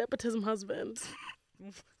 My nepotism husband.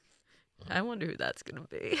 I wonder who that's gonna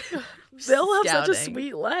be. They'll have such a Scouting.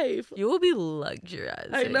 sweet life. You will be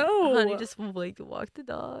luxurizing. I know. Honey, just like to walk the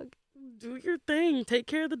dog. Do your thing. Take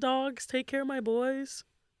care of the dogs. Take care of my boys.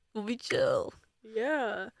 We'll be chill.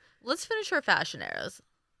 Yeah. Let's finish our fashion eras.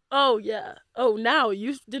 Oh yeah. Oh, now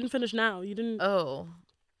you didn't finish. Now you didn't. Oh,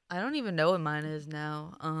 I don't even know what mine is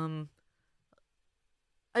now.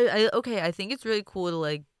 I think it's really cool to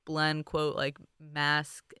like blend quote like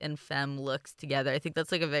mask and femme looks together. I think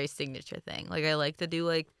that's like a very signature thing. Like, I like to do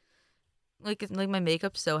like my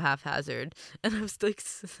makeup's so haphazard, and I was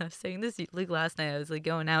saying this like last night. I was like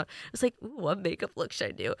going out. I was like, ooh, what makeup look should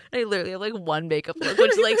I do? And I literally have like one makeup look,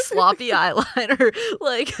 which is like sloppy eyeliner.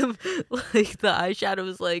 Like the eyeshadow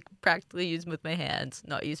is like practically used with my hands,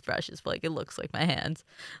 not use brushes, but like it looks like my hands.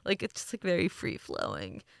 Like, it's just like very free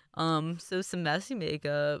flowing. So some messy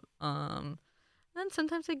makeup. Then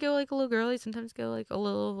sometimes I go like a little girly. Sometimes go like a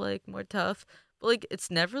little like more tough. But like, it's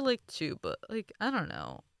never like too. But like, I don't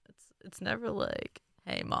know. It's never like,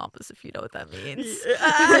 hey, mamas, if you know what that means.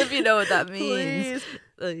 If you know what that means. Please.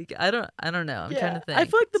 Like, I don't know. I'm trying to think. I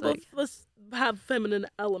feel like the It's both of us have feminine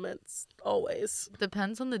elements always.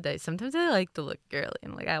 depends on the day. Sometimes I like to look girly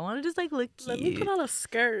and like I want to just like look cute. Let me put on a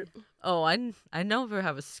skirt. Oh, I never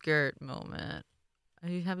have a skirt moment.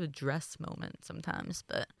 I have a dress moment sometimes,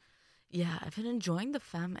 but yeah, I've been enjoying the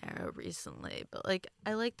femme era recently. But like,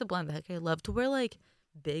 I like to blend. Like, I love to wear like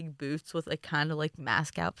big boots with like kind of like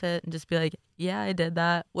mask outfit and just be like, yeah, I did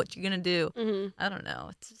that. What you gonna do? Mm-hmm. I don't know.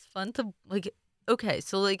 It's just fun to like. Okay,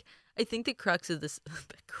 so like, I think the crux of this,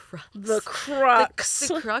 The crux.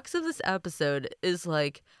 the crux of this episode is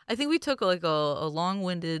like, I think we took like a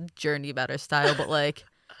long-winded journey about our style, but like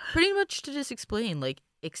pretty much to just explain, like,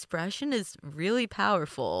 expression is really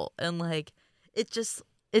powerful, and like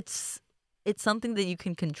it's something that you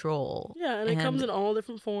can control. Yeah, and it comes in all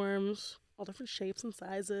different forms, all different shapes and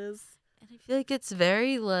sizes. And I feel like it's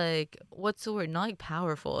very like, what's the word? Not like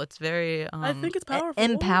powerful. It's very I think it's powerful.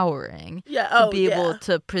 empowering. Yeah, To oh, be able yeah.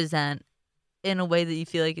 to present in a way that you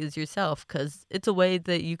feel like is yourself, because it's a way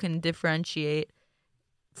that you can differentiate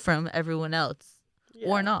from everyone else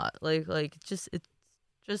or not. Like it's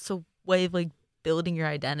just a way of like building your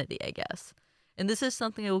identity, I guess. And this is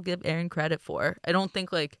something I will give Erin credit for. I don't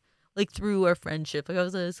think like through our friendship, like I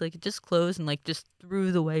was always like just close and like just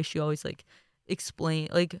through the way she always like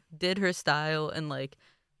explained, like did her style and like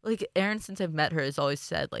Erin, since I've met her, has always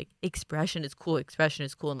said like expression is cool,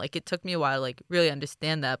 and like it took me a while to like really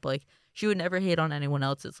understand that, but like she would never hate on anyone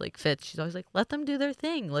else's like fits. She's always like, let them do their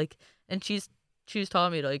thing, like, and she's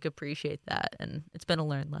taught me to like appreciate that, and it's been a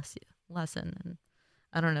learned lesson. And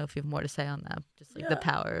I don't know if you have more to say on that, just like the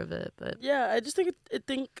power of it, but I just think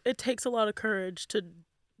it takes a lot of courage to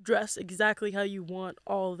dress exactly how you want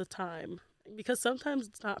all the time, because sometimes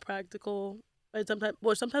it's not practical, and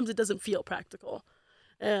sometimes it doesn't feel practical.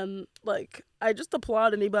 And like I just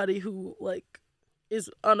applaud anybody who like is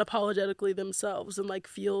unapologetically themselves and like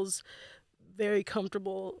feels very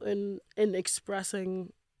comfortable in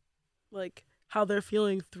expressing like how they're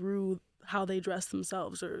feeling through how they dress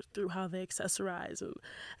themselves or through how they accessorize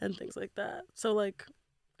and things like that. So like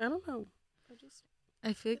I don't know.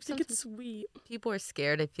 I feel like I think it's sweet. People are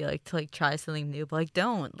scared, I feel like, to like try something new, but like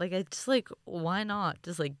don't. Like I just like, why not?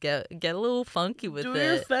 Just like get a little funky with it. Do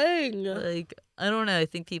your thing. Like I don't know. I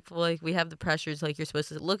think people like we have the pressures like you're supposed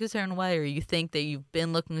to look a certain way, or you think that you've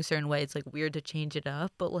been looking a certain way. It's like weird to change it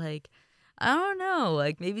up, but like I don't know.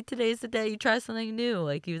 Like maybe today's the day you try something new,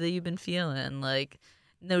 like that you've been feeling. Like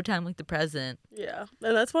no time like the present. Yeah,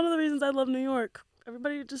 and that's one of the reasons I love New York.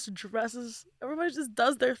 Everybody just dresses. Everybody just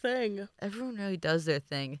does their thing. Everyone really does their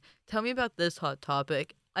thing. Tell me about this hot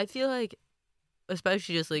topic. I feel like,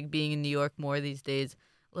 especially just like being in New York more these days,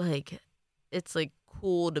 like it's like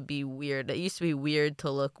cool to be weird. It used to be weird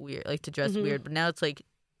to look weird, like to dress weird, but now it's like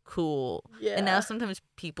cool. Yeah. And now sometimes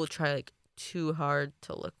people try like too hard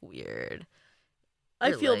to look weird.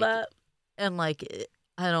 I feel that. And like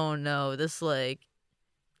I don't know, this like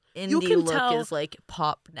You indie can look tell. is like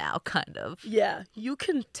pop now, kind of. Yeah, you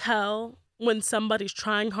can tell when somebody's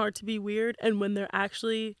trying hard to be weird and when they're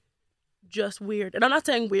actually just weird. And I'm not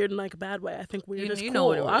saying weird in like a bad way. I think weird is cool. Know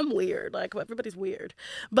what I'm weird. Like everybody's weird.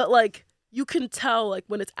 But like you can tell like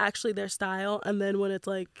when it's actually their style and then when it's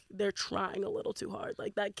like they're trying a little too hard.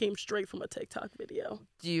 Like that came straight from a TikTok video.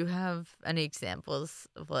 Do you have any examples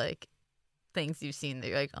of like things you've seen that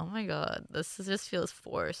you're like, oh my god, this just feels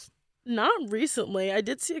forced? Not recently. I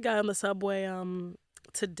did see a guy on the subway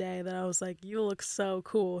today that I was like, you look so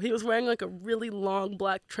cool. He was wearing like a really long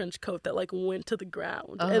black trench coat that like went to the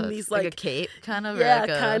ground. Oh, and these like a cape kind of? Yeah, or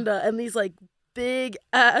like kind of. And these like big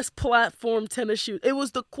ass platform tennis shoes. It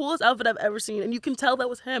was the coolest outfit I've ever seen. And you can tell that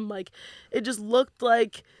was him. Like it just looked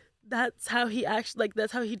like that's how he actually, like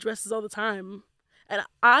that's how he dresses all the time. And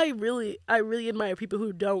I really admire people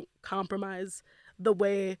who don't compromise the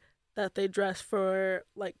way that they dress for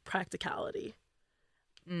like practicality.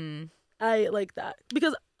 I like that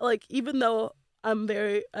because like even though I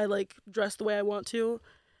like dress the way I want to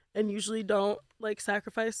and usually don't like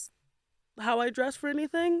sacrifice how I dress for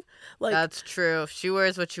anything, like that's true. She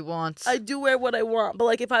wears what she wants. I do wear what I want, but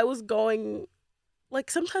like if I was going, like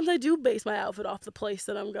sometimes I do base my outfit off the place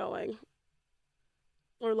that I'm going,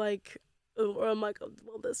 or I'm like, oh,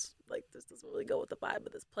 well this doesn't really go with the vibe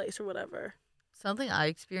of this place or whatever. Something I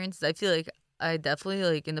experienced, I feel like I definitely,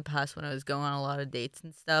 like, in the past when I was going on a lot of dates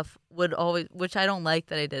and stuff, would always, which I don't like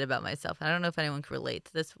that I did about myself. I don't know if anyone can relate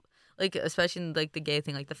to this, like, especially in, like, the gay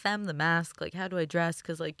thing, like, the femme, the mask, like, how do I dress?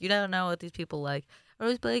 Because, like, you don't know what these people like. I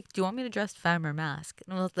always be like, do you want me to dress femme or mask?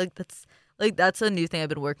 And I was like, that's a new thing I've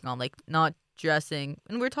been working on, like, not dressing.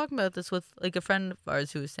 And we were talking about this with, like, a friend of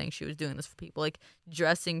ours who was saying she was doing this for people, like,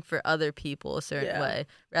 dressing for other people a certain way,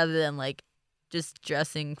 rather than, like, just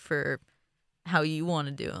dressing for how you want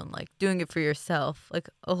to do and like doing it for yourself. Like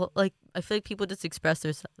I feel like people just express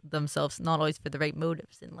themselves not always for the right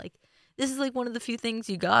motives, and like this is like one of the few things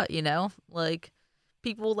you got, you know, like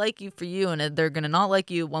people like you for you and they're gonna not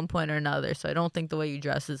like you at one point or another. So I don't think the way you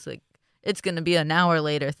dress is like it's gonna be an hour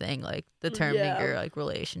later thing, like determining your like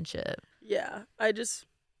relationship. When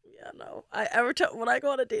I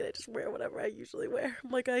go on a date I just wear whatever I usually wear.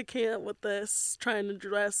 I'm like, I can't with this trying to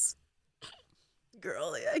dress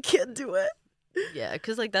girly. I can't do it. Yeah,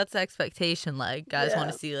 because, like, that's the expectation. Like, guys want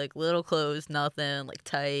to see, like, little clothes, nothing, like,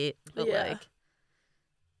 tight. But, like...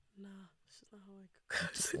 Nah, it's just not how I go.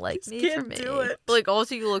 Just like just me can't for me. do it. But, like,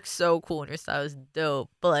 also you look so cool and your style is dope.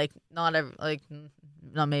 But, like, not every... Like,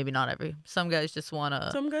 maybe not every... Some guys just want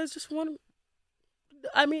to... Some guys just want to...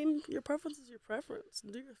 I mean, your preference is your preference.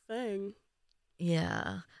 Do your thing.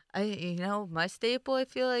 Yeah. My staple, I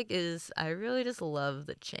feel like, is... I really just love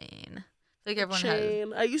the chain. Like, everyone has...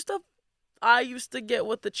 I used to get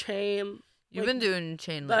with the chain. You've Like, been doing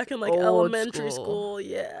chain back in like old elementary school.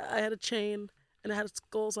 Yeah, I had a chain and it had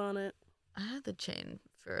skulls on it. I had the chain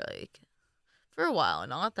for a while,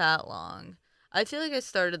 not that long. I feel like I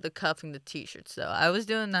started the cuffing the t-shirts though. I was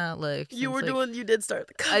doing that You did start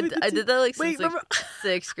the cuff. I did that like Wait, since like remember,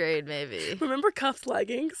 6th grade maybe. remember cuffed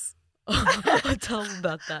leggings? Tell them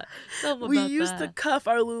about that. We used to cuff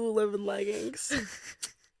our Lululemon leggings.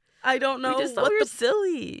 I don't know We just thought we were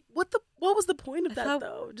silly. what was the point of I that thought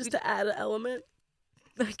though? Just to add an element.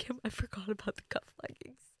 I forgot about the cuff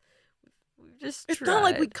leggings. We just It's tried. not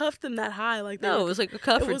like we cuffed them that high. Like No, it was like a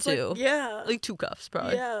cuff it or was two. like, yeah, Like 2 cuffs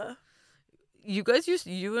probably. yeah. You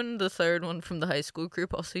and the third one from the high school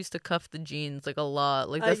group also used to cuff the jeans like a lot.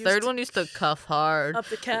 Like I the used third to- one used to cuff hard. Up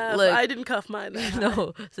the calf. Like- I didn't cuff mine that high.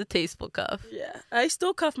 No, it's a tasteful cuff. Yeah, I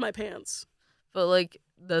still cuff my pants. But like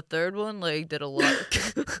the third one like did a lot.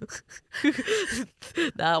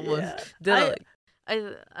 That one Yeah. did I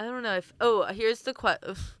don't know if here's the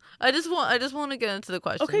question. I just want to get into the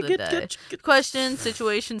question Okay, of the good, day. good. Question,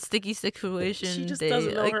 situation, sticky situation. She just day,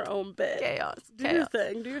 doesn't know like, her own bit. chaos. Do your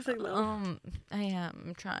thing. Do your thing though. I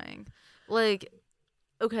am trying. Like,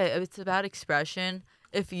 okay, it's about expression.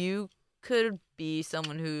 If you could be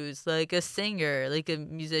someone who's like a singer, like a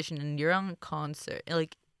musician, and you're on a concert,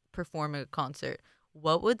 like performing a concert,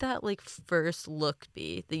 what would that like first look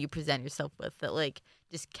be that you present yourself with that like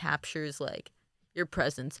just captures like your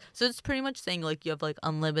presence? So it's pretty much saying like you have like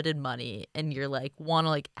unlimited money and you're like want to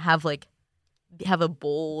like have a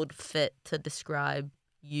bold fit to describe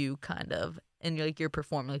you kind of, and you're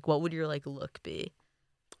performing, like what would your like look be?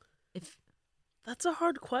 If That's a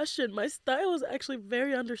hard question. My style is actually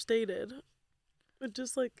very understated. It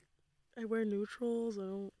just like I wear neutrals. I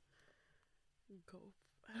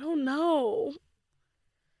don't know.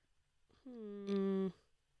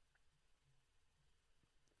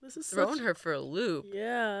 This is throwing such, her for a loop.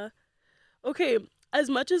 yeah. Okay, as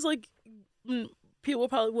much as like people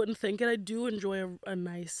probably wouldn't think it, I do enjoy a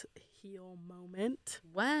nice heel moment.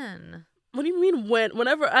 When? What do you mean when?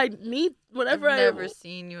 Whenever I've never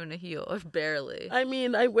seen you in a heel, or barely. I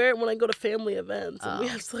mean, I wear it when I go to family events and we Oh.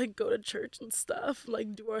 have to like go to church and stuff,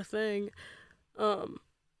 like do our thing.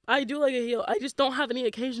 I do like a heel. I just don't have any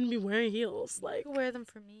occasion to be wearing heels. Like, You wear them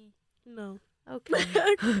for me. no. Okay.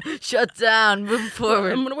 Shut down. Move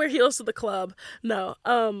forward. I'm gonna wear heels to the club. No.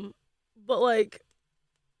 But like,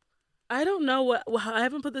 I don't know what. I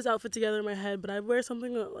haven't put this outfit together in my head, but I wear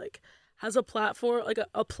something that like has a platform, like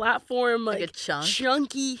a platform, Like like a chunk?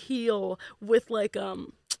 chunky heel with like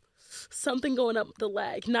something going up the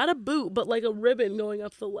leg, not a boot, but like a ribbon going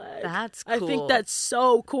up the leg. That's cool. I think that's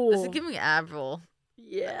so cool. This is giving me Avril.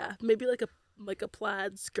 Yeah, maybe like a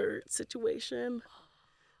plaid skirt situation.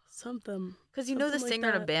 Something. Because you know the Something like singer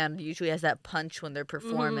in a that. band usually has that punch when they're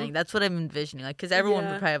performing. That's what I'm envisioning. Like, because everyone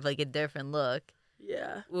Yeah. would probably have like a different look.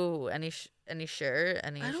 Yeah. Ooh, any shirt,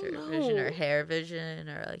 any I don't shirt vision or know. hair vision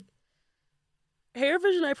or like. Hair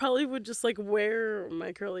vision, I probably would just like wear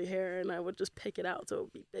my curly hair and I would just pick it out so it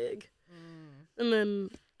would be big. And then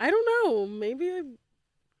I don't know, maybe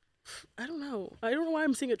I don't know. I don't know why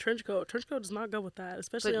I'm seeing a trench coat. Trench coat does not go with that,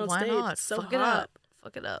 especially But on why stage. not? It's so Fuck hot. it up.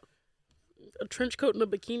 Fuck it up. A trench coat and a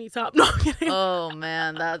bikini top. No, I'm kidding. Oh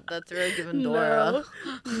man, that's really giving Dora.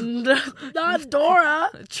 No, not Dora.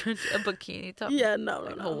 a bikini top. Yeah, no,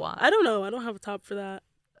 Like no. Hawaii. I don't know. I don't have a top for that.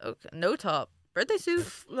 Okay, no top. Birthday suit.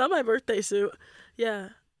 Not my birthday suit. Yeah.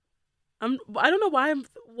 I don't know why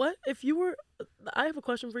what if you were I have a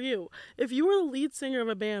question for you. If you were the lead singer of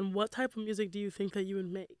a band, what type of music do you think that you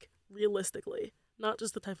would make realistically? Not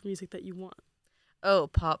just the type of music that you want. Oh,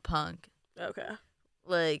 pop punk. Okay.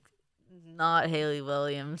 Like, not Haley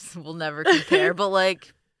Williams. We'll never compare, but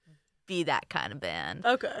like, be that kind of band.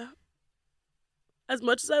 Okay. As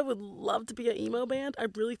much as I would love to be an emo band, I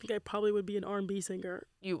really think I probably would be an R&B singer.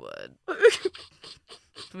 You would.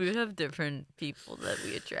 We have different people that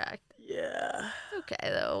we attract. Yeah. Okay,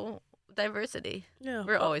 though. Diversity. Yeah.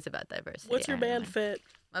 We're always about diversity. What's your band anyway. fit?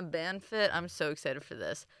 My band fit, I'm so excited for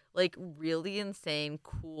this. Like, really insane,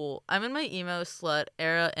 cool. I'm in my emo slut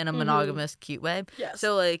era in a monogamous, cute way. Yes.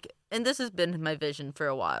 So, like, and this has been my vision for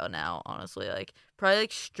a while now, honestly. Like, probably,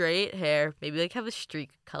 like, straight hair, maybe, like, have a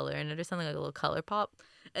streak color in it or something, like a little color pop.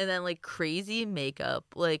 And then, like, crazy makeup,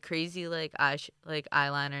 like, crazy, like,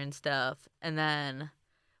 eyeliner and stuff. And then,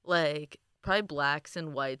 like, probably blacks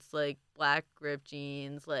and whites, like, black ripped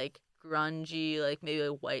jeans, like, grungy, like, maybe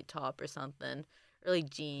a white top or something. Or, like,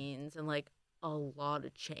 jeans and, like, a lot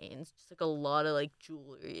of chains. Just, like, a lot of, like,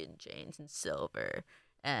 jewelry and chains and silver.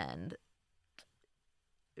 And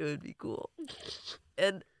it would be cool.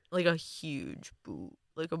 And, like, a huge boot.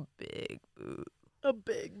 Like, a big boot. A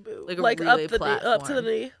big boot. Like a like relay up to the platform.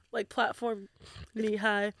 knee. Like platform knee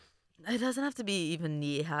high. It doesn't have to be even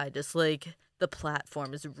knee high. Just like the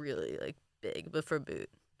platform is really like big, but for boot.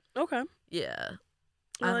 Okay. Yeah.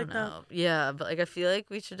 I I like don't know. Yeah, but like I feel like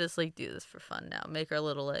we should just like do this for fun now. Make our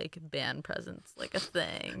little like band presence like a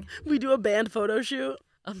thing. We do a band photo shoot.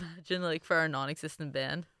 Imagine like for our non-existent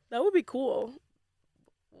band. That would be cool.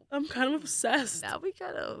 I'm kind of obsessed. Now we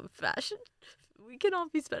got a fashion. We can all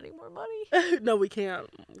be spending more money. No, we can't.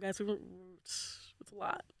 Guys, it's a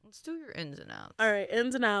lot. Let's do your ins and outs. All right,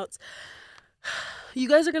 ins and outs. You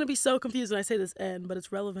guys are going to be so confused when I say this "in," but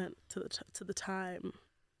it's relevant to the time.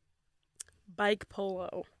 Bike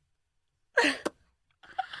polo.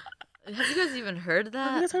 Have you guys even heard of Have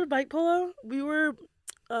you that? guys heard of bike polo?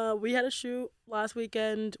 We had a shoot last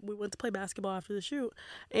weekend. We went to play basketball after the shoot,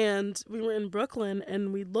 and we were in Brooklyn,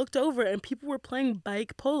 and we looked over, and people were playing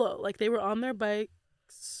bike polo. Like, they were on their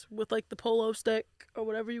bikes with, like, the polo stick or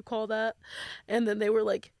whatever you call that, and then they were,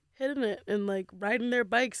 like, hitting it and, like, riding their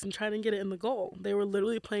bikes and trying to get it in the goal. They were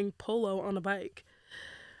literally playing polo on a bike.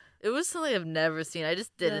 It was something I've never seen. I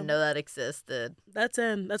just didn't know that existed. That's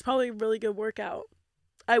probably a really good workout.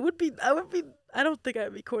 I don't think I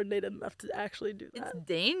would be coordinated enough to actually do that. It's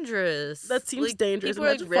dangerous. That seems like, dangerous. People are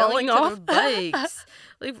Imagine like railing falling to off. their bikes.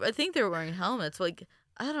 Like I think they were wearing helmets. Like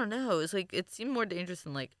I don't know. It's like it seemed more dangerous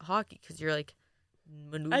than like hockey because you're like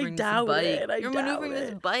maneuvering this bike. You're maneuvering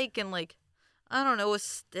this bike and like I don't know with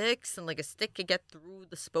sticks and like a stick could get through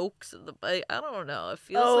the spokes of the bike. I don't know. It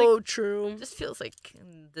feels True. It just feels like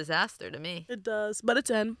disaster to me. It does, but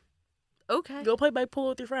it's in. Okay. Go play bike polo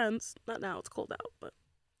with your friends. Not now. It's cold out, but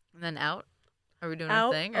And then out. Are we doing out.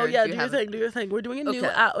 our thing? Oh or yeah, do do you your have thing. Do your thing. We're doing a new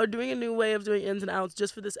Okay. We're doing a new way of doing ins and outs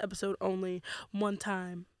just for this episode only. One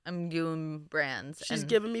time. I'm doing brands. She's and-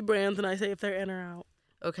 giving me brands, and I say if they're in or out.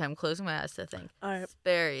 Okay, I'm closing my eyes to think. All right,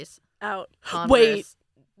 Sperry's. out. Converse. Wait.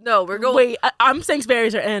 No, we're going. Wait, I'm saying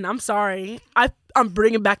Sperry's are in. I'm sorry. I'm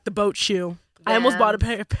bringing back the boat shoe. I almost bought a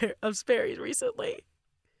pair of Sperry's recently.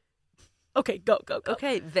 Okay, go.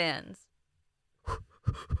 Okay, Vans.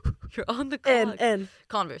 You're on the clock. In.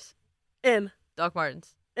 Converse. Doc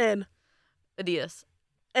Martens. In. Adidas.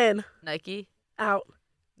 In. Nike. Out.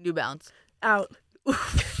 New Balance. Out.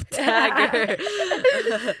 Tagger.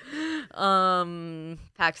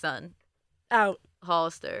 PacSun. Out.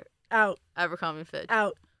 Hollister. Out. Abercrombie Fitch.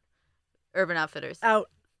 Out. Urban Outfitters. Out.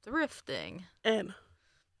 Thrifting. In.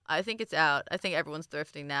 I think it's out. I think everyone's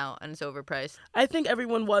thrifting now, and it's overpriced. I think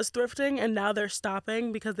everyone was thrifting, and now they're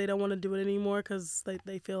stopping because they don't want to do it anymore because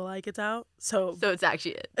they feel like it's out. So it's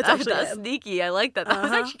actually it. It's actually That's it. sneaky. I like that. That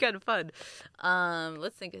was Uh-huh. actually kind of fun.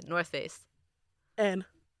 Let's think of North Face. in.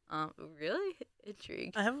 Really?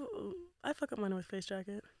 Intrigued. I fuck up my North Face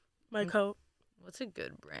jacket, my coat. What's a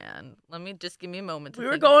good brand? Give me a moment. We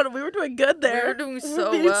were doing good there. We were doing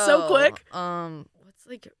so being well. so quick. What's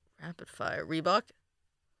like rapid fire? Reebok?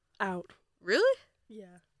 Out. Really?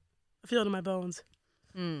 Yeah. I feel it in my bones.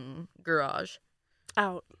 Garage.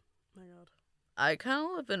 Out. My I kind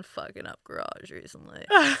of have been fucking up Garage recently.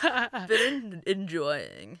 God. Been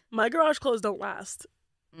enjoying. My garage clothes don't last.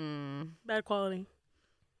 Mm, Bad quality.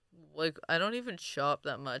 like I don't even shop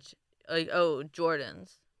that much. Like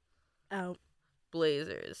Jordans, Out.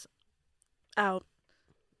 blazers. Out.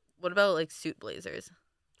 What about like suit blazers?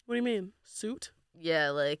 What do you mean? Suit?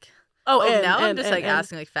 Yeah, like. Oh, in, now I'm in, just in, like in.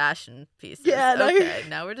 asking like fashion pieces. Yeah, no, you're- Okay,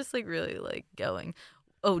 now we're just like really like going.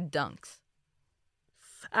 Oh, Dunks.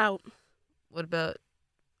 Out. What about?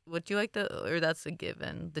 Would you like or that's a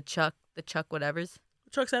given? The Chuck whatevers.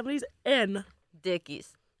 Truck 70s. In.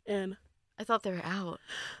 Dickies. In. I thought they were out.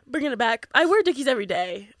 Bringing it back. I wear Dickies every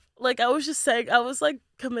day. Like, I was just saying, I was like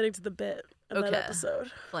committing to the bit in that Okay.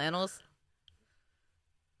 episode. Flannels,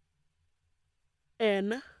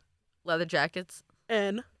 In. leather jackets,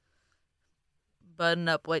 In.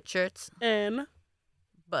 button-up white shirts, In.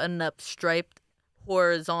 button-up striped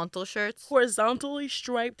horizontal shirts. Horizontally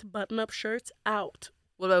striped button-up shirts. Out.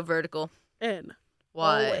 What about vertical? In.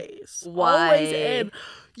 Why? Always. Why? Always in.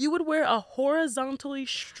 You would wear a horizontally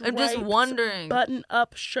striped I'm just wondering.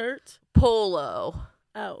 button-up shirt. Polo.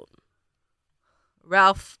 Out.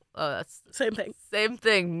 Ralph. Oh, that's Same thing. same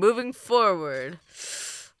thing. Moving forward.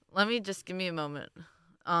 Give me a moment.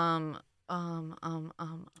 I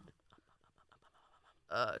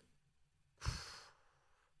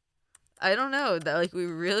don't know. That like we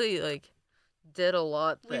really like did a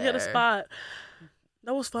lot We there. hit a spot.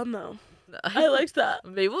 That was fun though. I liked that.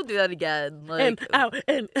 Maybe we'll do that again. Like And out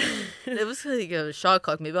and it was like a shot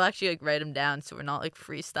clock. Maybe I'll actually like write them down so we're not like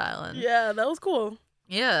freestyling. yeah, that was cool.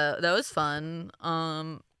 Yeah, that was fun.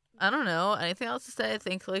 I don't know. Anything else to say? I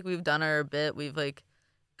think like we've done our bit. We've like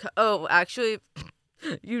Oh, actually,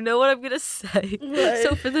 you know what I'm gonna say. What?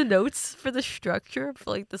 So for the notes, for the structure, for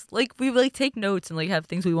like this, like we like take notes and like have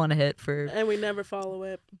things we want to hit for. And we never follow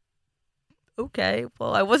it. Okay,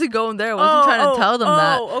 well, I wasn't going there. I wasn't trying to tell them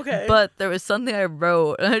that. Okay. But there was something I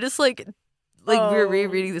wrote, and I just like we were Oh.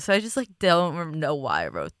 rereading this. So I just like don't know why I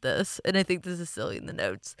wrote this, and I think this is silly in the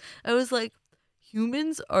notes. I was like,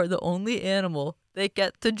 humans are the only animal that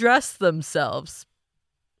get to dress themselves.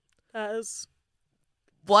 That is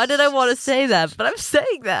Why did I want to say that? But I'm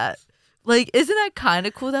saying that. Like, isn't that kind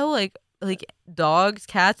of cool though? Like dogs,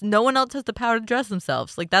 cats, no one else has the power to dress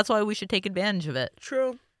themselves. Like, that's why we should take advantage of it.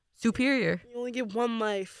 true. Superior. You only get one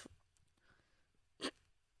life.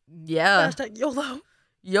 Yeah. Hashtag YOLO.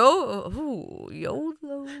 YOLO.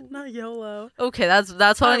 Not YOLO. Okay,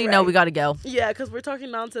 that's all I need to know. Alright. We gotta go. Yeah, because we're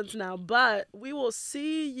talking nonsense now. But we will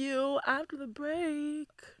see you after the break.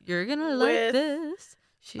 You're gonna With like this.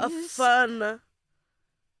 A She's fun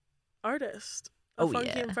artist. A Oh, funky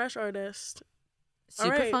yeah. and fresh artist.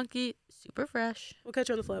 super alright. funky, super fresh. We'll catch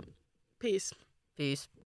you on the flip. Peace. Peace.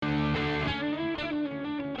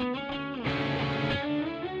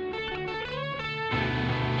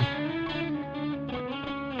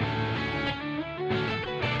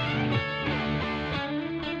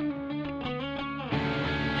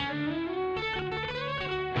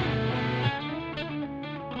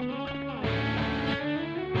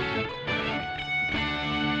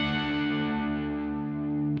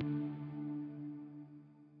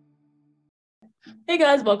 Hey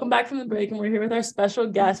guys, welcome back from the break, and we're here with our special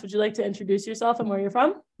guest. Would you like to introduce yourself and where you're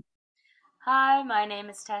from? Hi, my name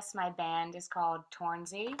is Tess. My band is called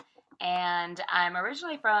Tornsey, and I'm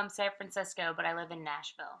originally from San Francisco, but I live in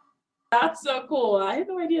Nashville. That's so cool. I had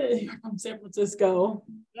no idea that you're from San Francisco.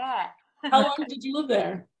 Yeah. How long did you live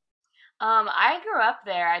there? I grew up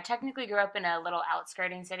there. I technically grew up in a little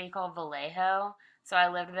outskirting city called Vallejo. So I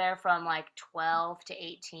lived there from like 12 to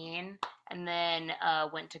 18, and then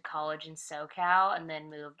went to college in SoCal, and then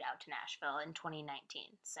moved out to Nashville in 2019.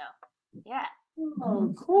 So, yeah.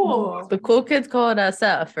 Oh, cool. The cool kids call it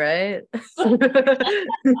SF, right?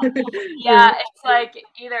 Yeah, it's like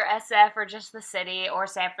either SF or just the city or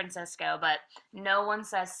San Francisco, but no one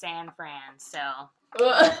says San Fran, so.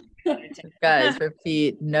 Guys,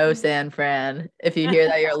 repeat, no San Fran. If you hear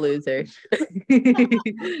that, you're a loser.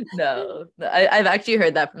 No, I've actually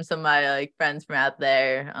heard that from some of my like friends from out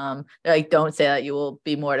there. They're like, don't say that, you will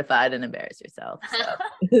be mortified and embarrass yourself.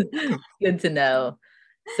 So good to know.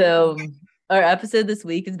 So our episode this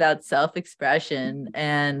week is about self-expression,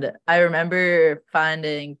 and I remember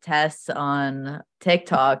finding Tess on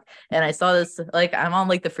TikTok, and I saw this, like, I'm on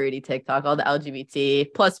like the fruity TikTok, all the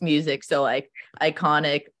LGBT plus music, so like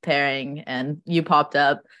iconic pairing, and you popped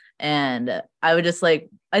up, and I would just like,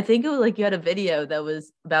 I think it was like you had a video that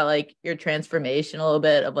was about like your transformation a little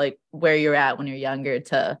bit of like where you're at when you're younger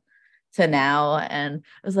to now, and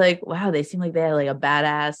I was like, wow, they seem like they had like a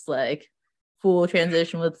badass like full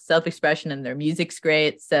transition with self-expression, and their music's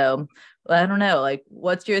great. So I don't know, like,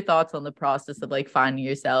 what's your thoughts on the process of like finding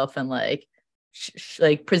yourself and like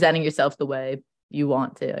like presenting yourself the way you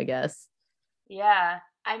want to, I guess? Yeah,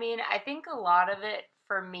 I mean, I think a lot of it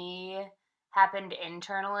for me happened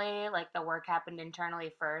internally, like the work happened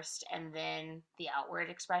internally first, and then the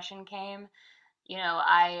outward expression came.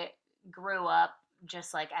 I grew up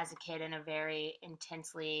just like as a kid in a very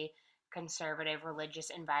intensely conservative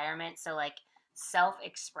religious environment. So, like, self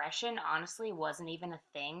expression honestly wasn't even a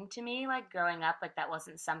thing to me. Like, growing up, like, that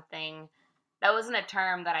wasn't a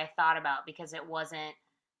term that I thought about because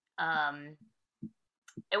um,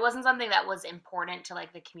 it wasn't something that was important to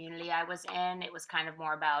like the community I was in. It was kind of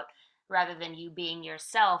more about, rather than you being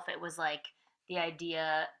yourself, it was like the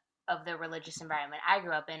idea of the religious environment I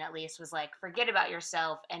grew up in, at least, was like, forget about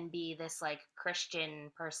yourself and be this like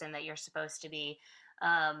Christian person that you're supposed to be.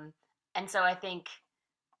 And so I think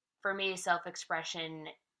for me, self-expression,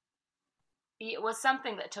 it was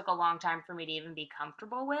something that took a long time for me to even be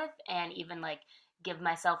comfortable with, and even like give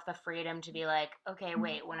myself the freedom to be like, okay,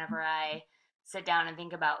 wait, whenever I sit down and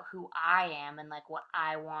think about who I am and like what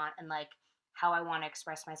I want and like how I want to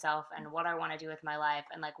express myself and what I want to do with my life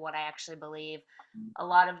and like what I actually believe, a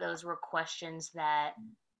lot of those were questions that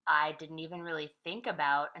I didn't even really think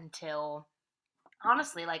about until,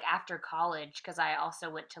 honestly, like after college, because I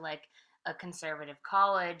also went to like a conservative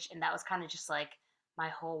college, and that was kind of just like my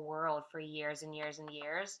whole world for years and years and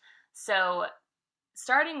years. So,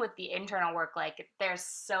 starting with the internal work, like, there's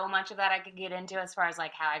so much of that I could get into as far as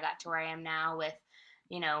like how I got to where I am now with,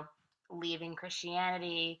 you know, leaving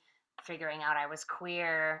Christianity, figuring out I was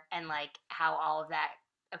queer, and like how all of that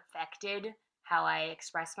affected how I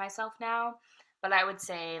express myself now. But I would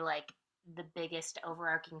say, like, the biggest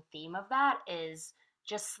overarching theme of that is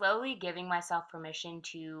just slowly giving myself permission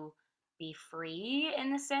to be free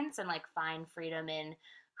in the sense and like find freedom in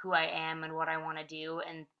who I am and what I want to do,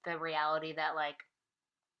 and the reality that like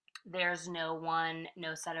there's no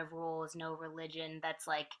set of rules, no religion that's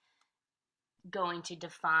like going to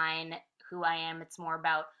define who I am. It's more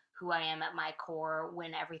about who I am at my core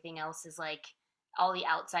when everything else is like all the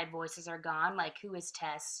outside voices are gone. Like, who is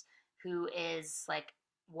Tess? Who is like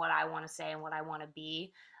what I want to say and what I want to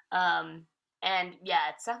be? And yeah,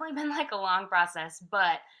 it's definitely been like a long process,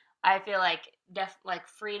 but I feel like like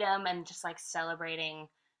freedom and just like celebrating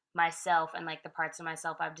myself and like the parts of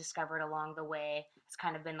myself I've discovered along the way. It's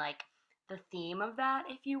kind of been like the theme of that,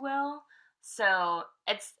 if you will. So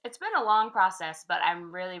it's been a long process, but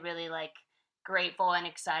I'm really, really like grateful and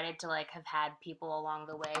excited to like have had people along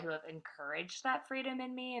the way who have encouraged that freedom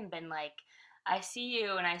in me and been like, I see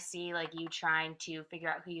you and I see like you trying to figure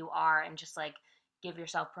out who you are and just like give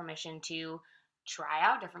yourself permission to try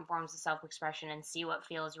out different forms of self-expression and see what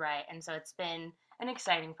feels right. And so it's been an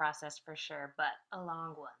exciting process for sure, but a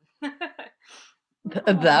long one.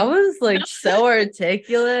 That was like so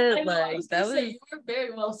articulate. I know, I Like was that gonna say was you were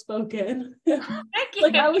very well spoken. Thank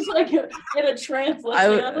Like you. I was like in a trance I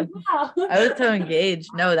listening. I was like, wow. I was so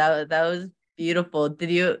engaged. No, that was beautiful.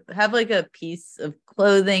 Did you have like a piece of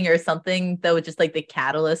clothing or something that was just like the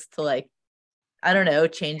catalyst to like, I don't know,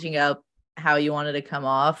 changing up how you wanted to come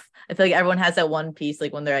off? I feel like everyone has that one piece,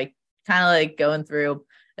 like when they're like kind of like going through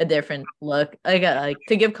a different look. Like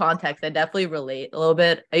to give context, I definitely relate a little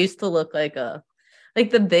bit. I used to look like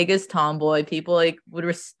the biggest tomboy. People like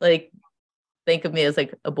would like think of me as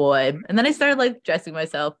like a boy, and then I started like dressing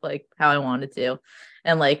myself like how I wanted to,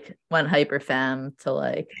 and like went hyper femme to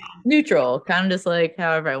like neutral, kind of just like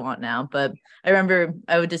however I want now. But I remember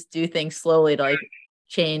I would just do things slowly to like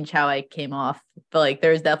change how I came off. But like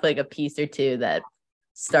there was definitely like a piece or two that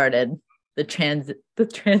started the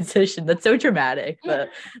transition. That's so dramatic, but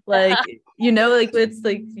like like it's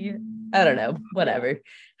like I don't know, whatever.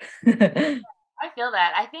 I feel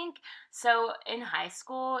that. I think so in high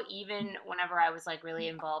school, even whenever I was like really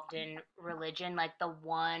involved in religion, like the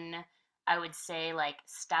one I would say like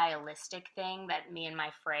stylistic thing that me and my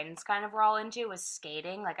friends kind of were all into was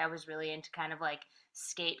skating. Like I was really into kind of like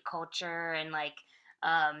skate culture and like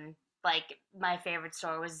my favorite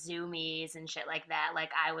store was Zoomies and shit like that. Like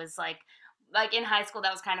I was like in high school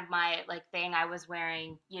that was kind of my like thing. I was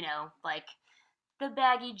wearing, like the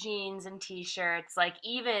baggy jeans and t-shirts, like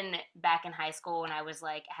even back in high school when I was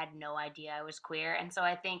like had no idea I was queer. And so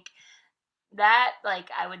I think that like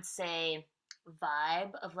I would say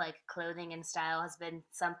vibe of like clothing and style has been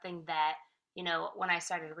something that when I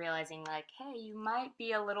started realizing like, hey, you might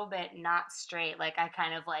be a little bit not straight, like I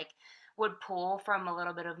kind of like would pull from a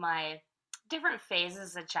little bit of my different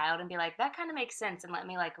phases as a child and be like, that kind of makes sense, and let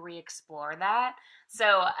me like re-explore that. So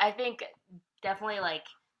I think definitely like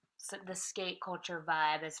the skate culture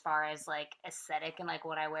vibe as far as like aesthetic and like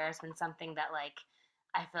what I wear has been something that like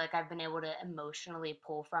I feel like I've been able to emotionally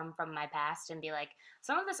pull from my past and be like,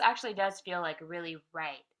 some of this actually does feel like really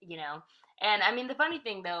right. And I mean, the funny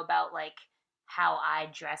thing though about like how I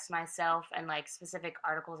dress myself and like specific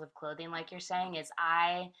articles of clothing, like you're saying, is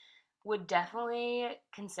I would definitely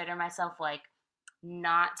consider myself like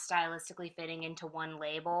not stylistically fitting into one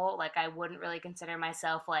label. Like I wouldn't really consider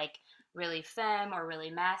myself like really femme or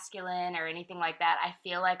really masculine or anything like that. I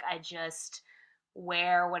feel like I just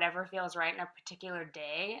wear whatever feels right in a particular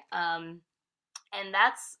day. And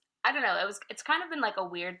that's, I don't know, it's kind of been like a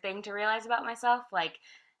weird thing to realize about myself, like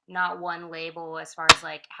not one label as far as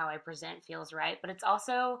like how I present feels right, but it's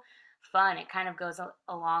also fun. It kind of goes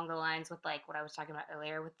along the lines with like what I was talking about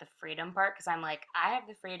earlier with the freedom part, because I'm like, I have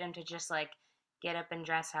the freedom to just like get up and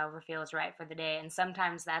dress however feels right for the day. And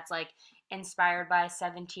sometimes that's like inspired by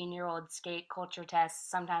 17-year-old skate culture tests.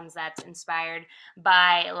 Sometimes that's inspired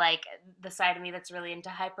by like the side of me that's really into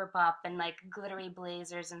hyperpop and like glittery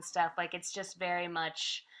blazers and stuff. Like it's just very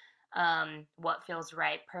much what feels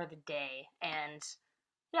right per the day. And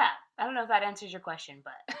yeah, I don't know if that answers your question,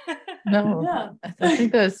 but No, Yeah. I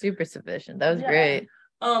think that was super sufficient. That was Yeah. great.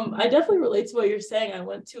 I definitely relate to what you're saying. I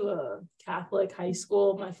went to a Catholic high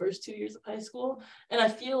school my first 2 years of high school, and I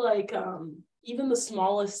feel like even the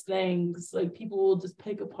smallest things, like people will just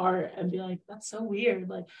pick apart and be like, "That's so weird."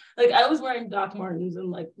 Like I was wearing Doc Martens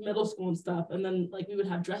in like middle school and stuff, and then like we would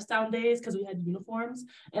have dress down days because we had uniforms,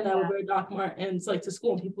 and I would wear Doc Martens like to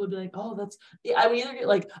school, and people would be like, "Oh, that's." I would either get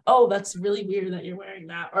like, "Oh, that's really weird that you're wearing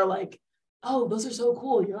that," or like, "Oh, those are so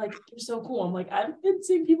cool." You're like, "You're so cool." I'm like, I've been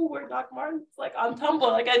seeing people wear Doc Martens like on Tumblr.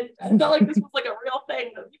 Like I felt like this was like a real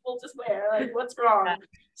thing that people just wear. Like, what's wrong?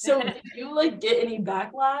 So did you like get any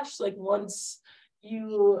backlash like once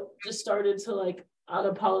you just started to like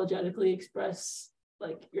unapologetically express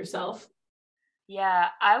like yourself? Yeah,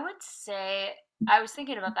 I would say I was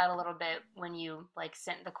thinking about that a little bit when you like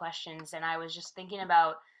sent the questions, and I was just thinking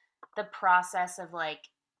about the process of like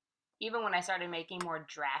even when I started making more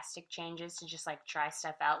drastic changes to just like try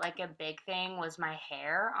stuff out. Like a big thing was my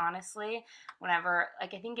hair, honestly. Whenever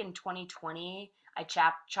like I think in 2020 I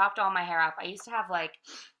chopped all my hair off. I used to have like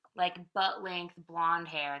butt length blonde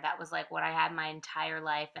hair. That was like what I had my entire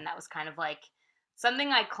life, and that was kind of like something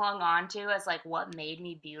I clung on to as like what made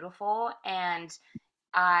me beautiful. And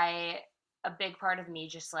I a big part of me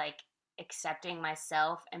just like accepting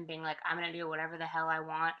myself and being like I'm going to do whatever the hell I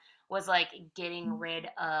want was like getting rid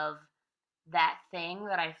of that thing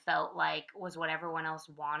that I felt like was what everyone else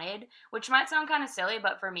wanted, which might sound kind of silly,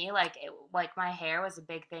 but for me like like my hair was a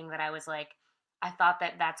big thing that I was like I thought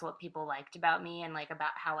that that's what people liked about me and like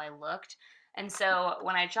about how I looked. And so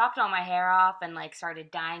when I chopped all my hair off and like started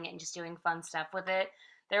dyeing it and just doing fun stuff with it,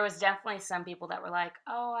 there was definitely some people that were like,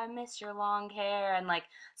 "Oh, I miss your long hair." And like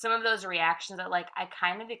some of those reactions that like I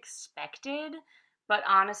kind of expected, but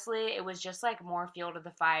honestly, it was just like more fuel to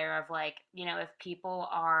the fire of like, if people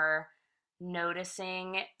are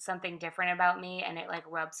noticing something different about me and it like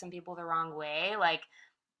rubs some people the wrong way, like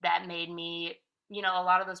that made me, a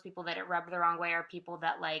lot of those people that it rubbed the wrong way are people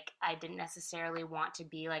that like I didn't necessarily want to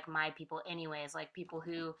be like my people anyways, like people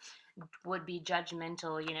who would be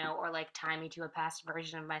judgmental, or like tie me to a past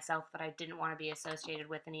version of myself that I didn't want to be associated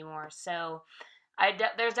with anymore. So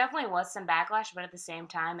there's definitely was some backlash, but at the same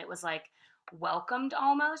time, it was like welcomed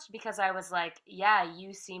almost because I was like, yeah,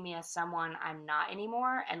 you see me as someone I'm not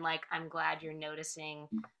anymore, and like I'm glad you're noticing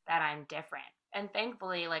that I'm different. And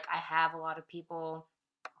thankfully, like I have a lot of people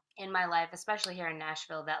in my life, especially here in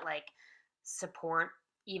Nashville, that like support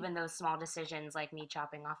even those small decisions like me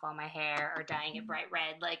chopping off all my hair or dyeing it bright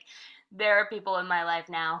red. Like there are people in my life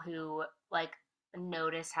now who like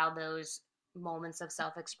notice how those moments of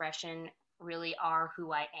self-expression really are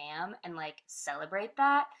who I am and like celebrate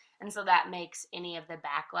that. And so that makes any of the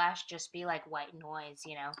backlash just be like white noise,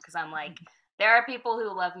 because I'm like there are people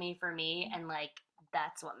who love me for me and like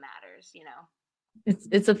that's what matters.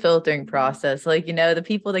 It's a filtering process. Like, the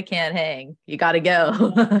people that can't hang, you got to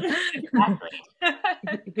go. Exactly.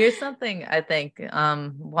 Here's something I think,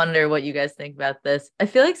 wonder what you guys think about this. I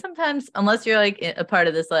feel like sometimes, unless you're like a part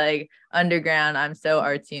of this like underground, I'm so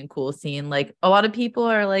artsy and cool scene, like a lot of people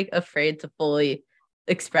are like afraid to fully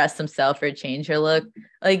express themselves or change their look.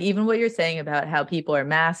 Like even what you're saying about how people are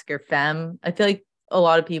masc or femme, I feel like a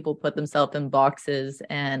lot of people put themselves in boxes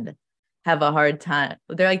and have a hard time.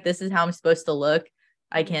 They're like, this is how I'm supposed to look.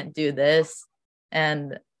 I can't do this.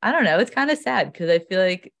 And I don't know, it's kind of sad because I feel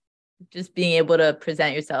like just being able to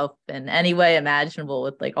present yourself in any way imaginable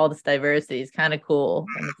with like all this diversity is kind of cool.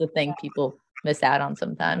 And it's a thing people miss out on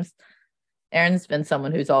sometimes. Erin's been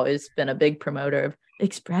someone who's always been a big promoter of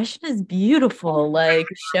expression is beautiful, like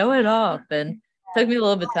show it off. And it took me a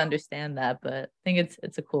little bit to understand that, but I think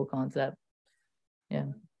it's a cool concept. Yeah.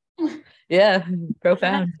 Yeah,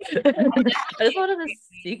 profound. I just wanted to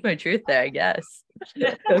seek my truth there, I guess.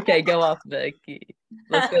 Okay, go off, Vicky.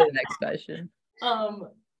 Let's go to the next question.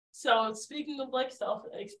 So speaking of like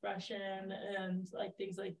self-expression and like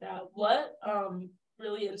things like that, what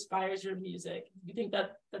really inspires your music? Do you think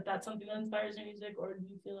that's something that inspires your music, or do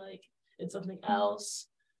you feel like it's something else?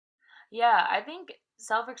 Yeah, I think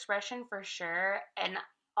self-expression for sure, and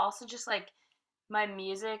also just like my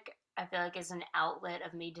music, I feel like is an outlet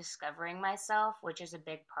of me discovering myself, which is a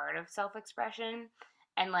big part of self-expression.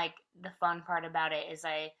 And like the fun part about it is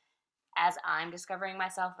as I'm discovering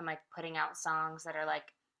myself and like putting out songs that are like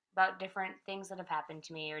about different things that have happened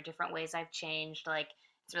to me or different ways I've changed, like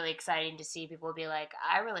it's really exciting to see people be like,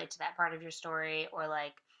 I relate to that part of your story, or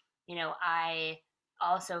like, I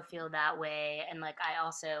also feel that way. And like, I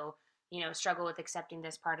also, struggle with accepting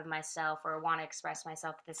this part of myself or want to express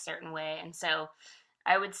myself this certain way. And so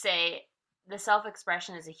I would say the self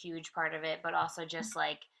expression is a huge part of it, but also just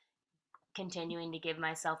like continuing to give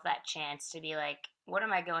myself that chance to be like, what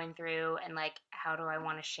am I going through? And like, how do I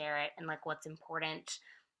want to share it? And like, what's important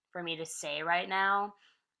for me to say right now?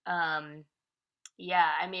 Um, yeah,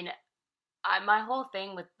 I mean, my whole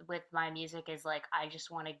thing with my music is like, I just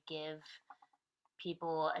want to give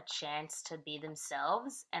people a chance to be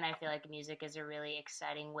themselves. And I feel like music is a really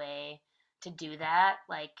exciting way to do that.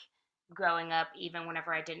 Like, growing up, even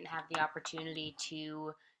whenever I didn't have the opportunity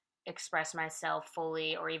to express myself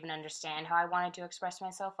fully or even understand how I wanted to express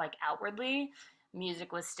myself like outwardly,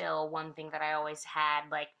 music was still one thing that I always had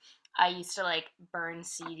like I used to like burn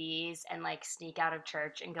CDs and like sneak out of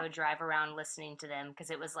church and go drive around listening to them because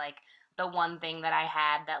it was like the one thing that I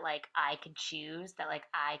had that like I could choose, that like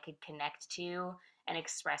I could connect to and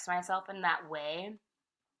express myself in that way.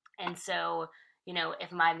 And so,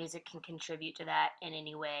 if my music can contribute to that in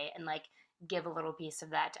any way and like give a little piece of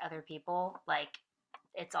that to other people, like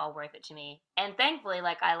it's all worth it to me. And thankfully,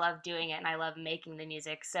 like I love doing it and I love making the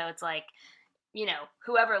music. So it's like,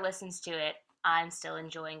 whoever listens to it, I'm still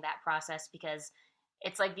enjoying that process because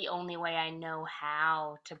it's like the only way I know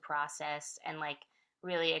how to process and like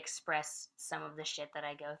really express some of the shit that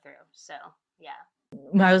I go through. So, yeah.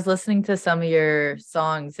 I was listening to some of your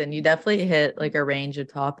songs and you definitely hit like a range of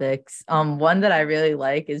topics. One that I really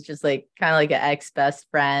like is just like kind of like an ex-best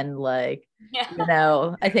friend. Like,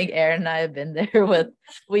 Yeah. I think Aaron and I have been there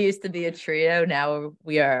we used to be a trio. Now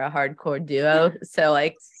we are a hardcore duo. So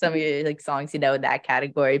like some of your like songs, in that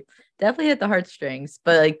category definitely hit the heartstrings.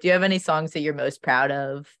 But like, do you have any songs that you're most proud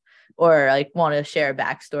of or like want to share a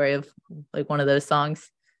backstory of like one of those songs?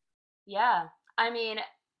 Yeah. I mean,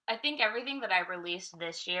 I think everything that I released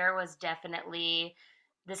this year was definitely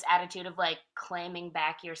this attitude of like claiming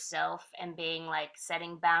back yourself and being like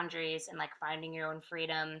setting boundaries and like finding your own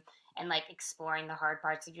freedom and like exploring the hard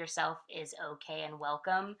parts of yourself is okay and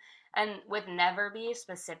welcome. And with Never Be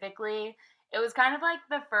specifically, it was kind of like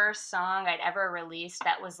the first song I'd ever released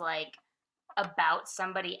that was like about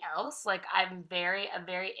somebody else. Like a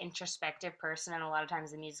very introspective person, and a lot of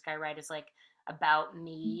times the music I write is like about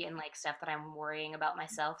me and like stuff that I'm worrying about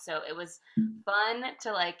myself. So it was fun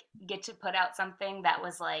to like get to put out something that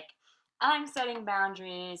was like I'm setting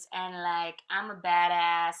boundaries and like I'm a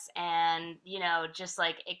badass, and just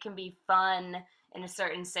like it can be fun in a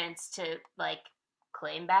certain sense to like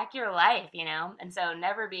claim back your life. And so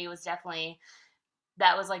Never Be was definitely,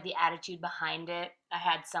 that was like the attitude behind it. I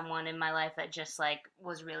had someone in my life that just like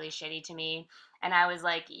was really shitty to me, and I was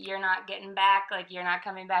like, you're not getting back, like you're not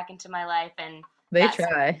coming back into my life. And They that's,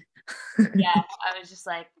 try. yeah, I was just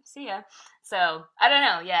like, see ya. So I don't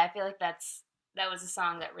know, yeah, I feel like that was a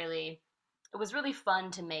song that really, it was really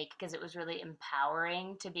fun to make because it was really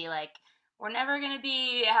empowering to be like, we're never gonna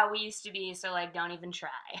be how we used to be, so like don't even try.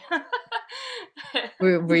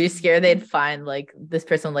 Were you scared they'd find like this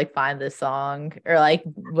person like find this song or like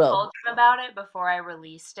well Told them about it before I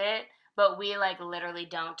released it, but we like literally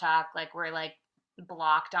don't talk. Like we're like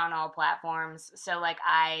blocked on all platforms. So like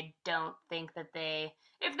I don't think that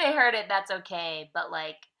if they heard it, that's okay. But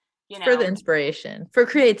like, for the inspiration, for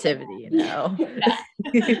creativity, Yeah.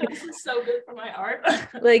 This is so good for my art.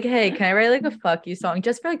 Like, hey, can I write like a fuck you song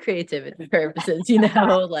just for like creativity purposes,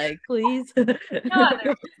 like please. No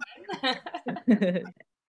other reason.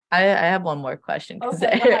 I have one more question because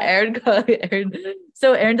Okay, Aaron,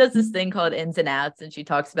 so Aaron does this thing called ins and outs, and she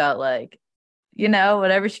talks about like,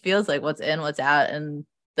 whatever she feels like, what's in, what's out, and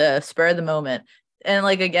the spur of the moment. And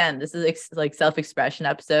like, again, this is like self-expression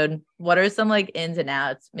episode. What are some like ins and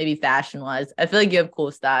outs, maybe fashion wise? I feel like you have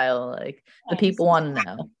cool style. Like the people want to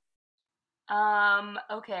know.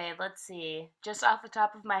 Okay, let's see. Just off the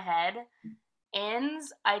top of my head,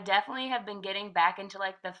 ins, I definitely have been getting back into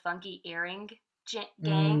like the funky earring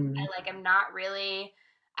gang.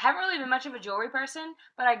 I haven't really been much of a jewelry person,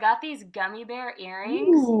 but I got these gummy bear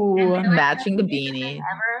earrings. Ooh. And they're, like, Matching the my favorite thing beanie.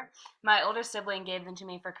 ever. My older sibling gave them to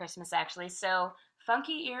me for Christmas, actually. So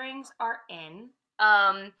funky earrings are in.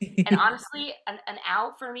 And honestly, an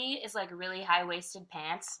out for me is like really high waisted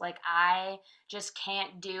pants. Like I just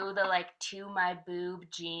can't do the like to my boob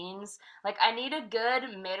jeans. Like I need a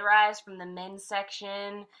good mid rise from the men's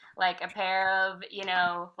section, like a pair of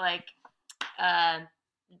uh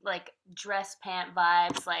like dress pant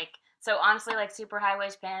vibes. Like so honestly, like super high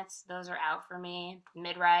waist pants, those are out for me.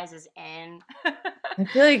 Mid rise is in. I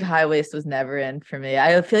feel like high waist was never in for me.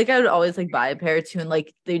 I feel like I would always like buy a pair or two and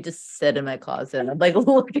like they just sit in my closet and I'd like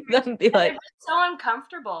look at them and be like, so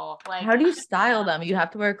uncomfortable. Like how do you style them? You have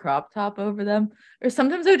to wear a crop top over them. Or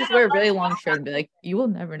sometimes I would just wear a really long shirt and be like, you will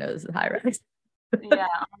never know this is high rise. Yeah,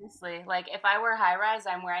 honestly. Like if I wear high rise,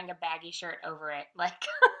 I'm wearing a baggy shirt over it. Like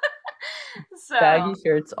so Baggy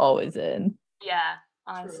shirts always in. yeah,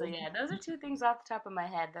 honestly, True. yeah. Those are two things off the top of my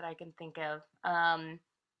head that I can think of.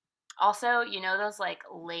 Also, those like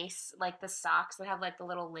lace, like the socks that have like the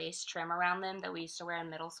little lace trim around them that we used to wear in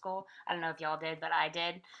middle school. I don't know if y'all did, but I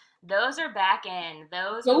did. Those are back in.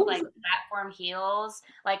 Those with like platform heels,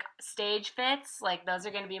 like stage fits, like those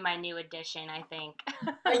are going to be my new addition, I think.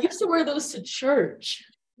 I used to wear those to church.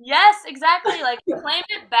 Yes, exactly. Like claim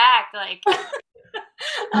it back. Like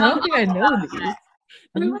I don't think I know these.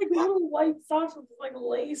 They're like little white socks with like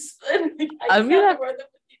lace. And I I'm used to gonna have to wear them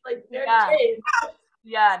with like their Yeah. kids.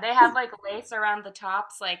 Yeah, they have like lace around the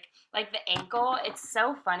tops, like the ankle. It's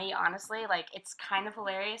so funny, honestly. Like it's kind of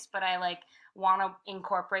hilarious, but I like want to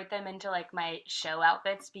incorporate them into like my show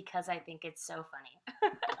outfits because I think it's so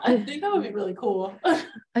funny. I think that would be really cool.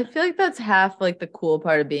 I feel like that's half like the cool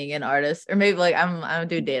part of being an artist, or maybe like I don't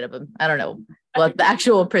do data, but I don't know what the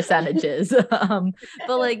actual percentage is.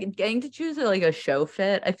 But like getting to choose like a show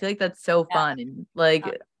fit, I feel like that's so Yeah. fun. And like,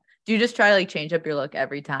 do you just try to like change up your look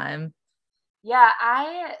every time? Yeah,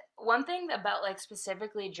 I one thing about like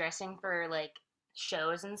specifically dressing for like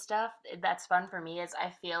shows and stuff that's fun for me is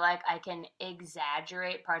I feel like I can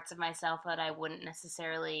exaggerate parts of myself that I wouldn't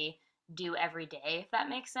necessarily do every day, if that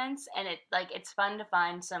makes sense. And it's fun to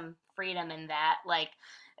find some freedom in that. Like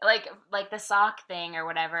the sock thing or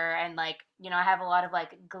whatever, and like, I have a lot of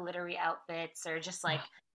like glittery outfits or just like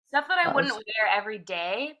stuff that I wouldn't Gosh. wear every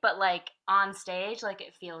day, but like on stage, like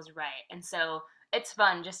it feels right. And so it's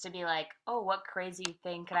fun just to be like, oh, what crazy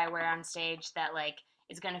thing could I wear on stage that like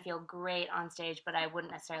is gonna feel great on stage, but I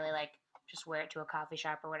wouldn't necessarily like just wear it to a coffee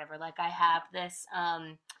shop or whatever. Like I have this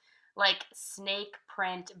like snake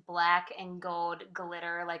print black and gold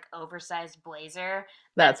glitter like oversized blazer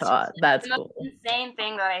That's that's just hot. like That's the most cool. insane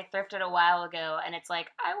thing that I thrifted a while ago, and it's like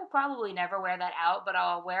I will probably never wear that out, but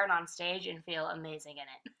I'll wear it on stage and feel amazing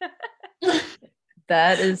in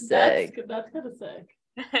That is sick. That's kind of sick.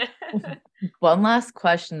 it. One last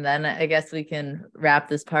question, then I guess we can wrap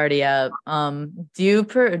this party up. Do you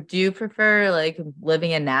prefer like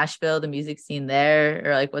living in Nashville, the music scene there,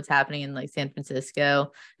 or like what's happening in like San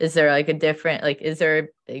Francisco? Is there like a different like is there a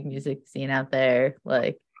big music scene out there?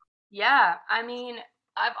 Like Yeah, I mean,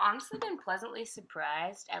 I've honestly been pleasantly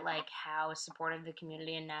surprised at like how supportive the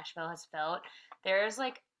community in Nashville has felt. There's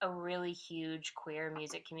like a really huge queer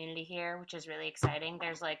music community here, which is really exciting.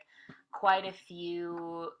 There's like quite a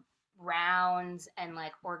few rounds and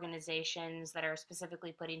like organizations that are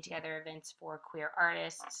specifically putting together events for queer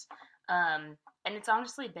artists. And it's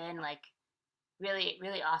honestly been like really,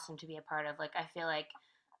 really awesome to be a part of. Like, I feel like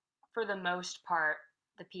for the most part,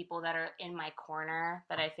 the people that are in my corner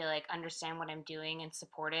that I feel like understand what I'm doing and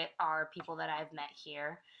support it are people that I've met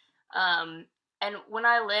here. Um, and when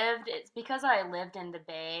I lived, it's because I lived in the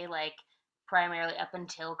Bay, like primarily up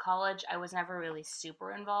until college, I was never really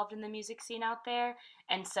super involved in the music scene out there.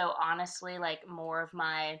 And so honestly, like more of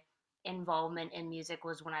my involvement in music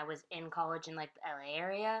was when I was in college in like the LA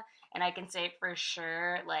area. And I can say for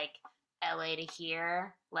sure, like LA to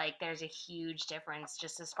here, like there's a huge difference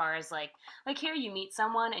just as far as like here you meet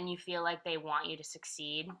someone and you feel like they want you to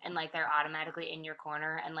succeed and like they're automatically in your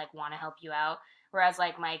corner and like want to help you out. Whereas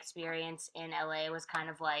like my experience in LA was kind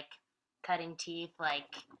of like cutting teeth, like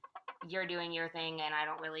you're doing your thing and I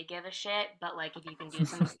don't really give a shit, but like if you can do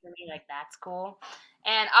something for me, like that's cool.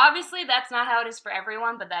 And obviously that's not how it is for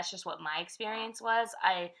everyone, but that's just what my experience was.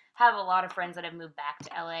 I have a lot of friends that have moved back to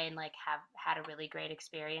LA and like have had a really great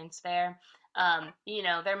experience there.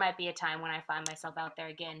 There might be a time when I find myself out there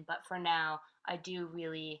again, but for now, I do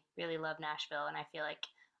really, really love Nashville, and I feel like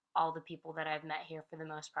all the people that I've met here for the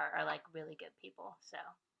most part are like really good people. So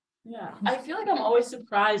Yeah, I feel like I'm always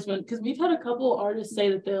surprised because we've had a couple artists say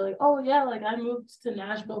that they're like, oh yeah, like I moved to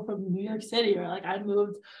Nashville from New York City, or like I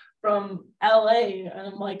moved from LA, and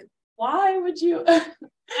I'm like, why would you?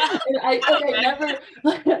 And I never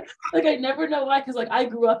like I never know why, because like I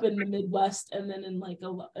grew up in the Midwest and then in like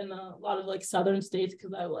in a lot of like southern states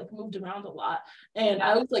because I like moved around a lot, and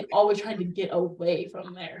I was like always trying to get away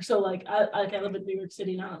from there. So like I live in New York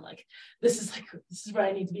City now. I'm like, this is where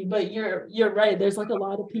I need to be. But you're right. There's like a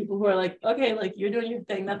lot of people who are like, okay, like you're doing your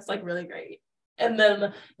thing. That's like really great. And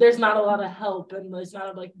then there's not a lot of help, and there's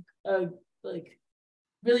not like a like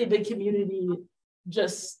really big community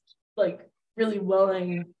just like really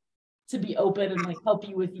willing to be open and like help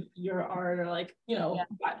you with your art, or like yeah,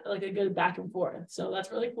 like a good back and forth. So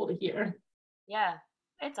that's really cool to hear. yeah,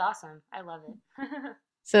 it's awesome. I love it.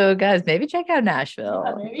 so guys, maybe check out Yeah, Nashville.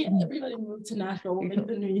 maybe everybody move to Nashville. We'll make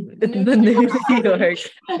the The new New York. York.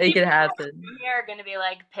 Make it People happen. here are gonna be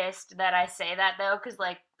like pissed that I say that though, because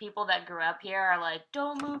like people that grew up here are like,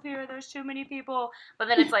 "Don't move here. There's too many people." But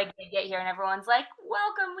then it's like they get here and everyone's like,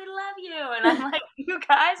 "Welcome, we love you," and I'm like, "You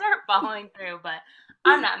guys aren't following through." But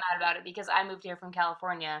I'm not mad about it because I moved here from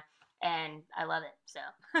California and I love it.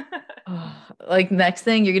 So Like next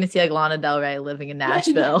thing you're gonna see like Lana Del Rey living in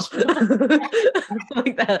Nashville.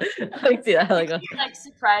 Like that. Like see that like you're like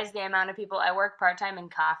surprised the amount of people. I work part time in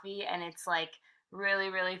coffee, and it's like really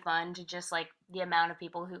really fun to just like the amount of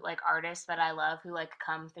people who like artists that I love who like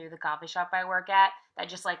come through the coffee shop I work at that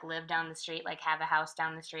just like live down the street, like have a house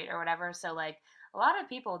down the street or whatever. So like a lot of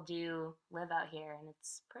people do live out here, and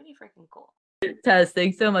it's pretty freaking cool. Tess,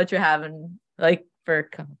 thanks so much for having like for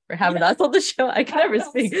having us on the show. I can never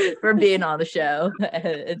speak for being on the show.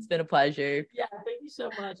 It's been a pleasure. Yeah, thank you so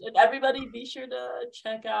much. And everybody be sure to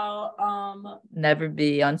check out Never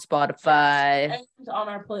Be on Spotify. and on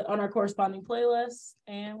our corresponding playlist.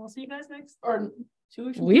 And we'll see you guys next or 2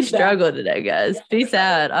 weeks. We struggled today, guys. Yeah. Peace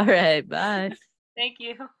out. All right, bye. Thank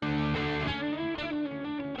you.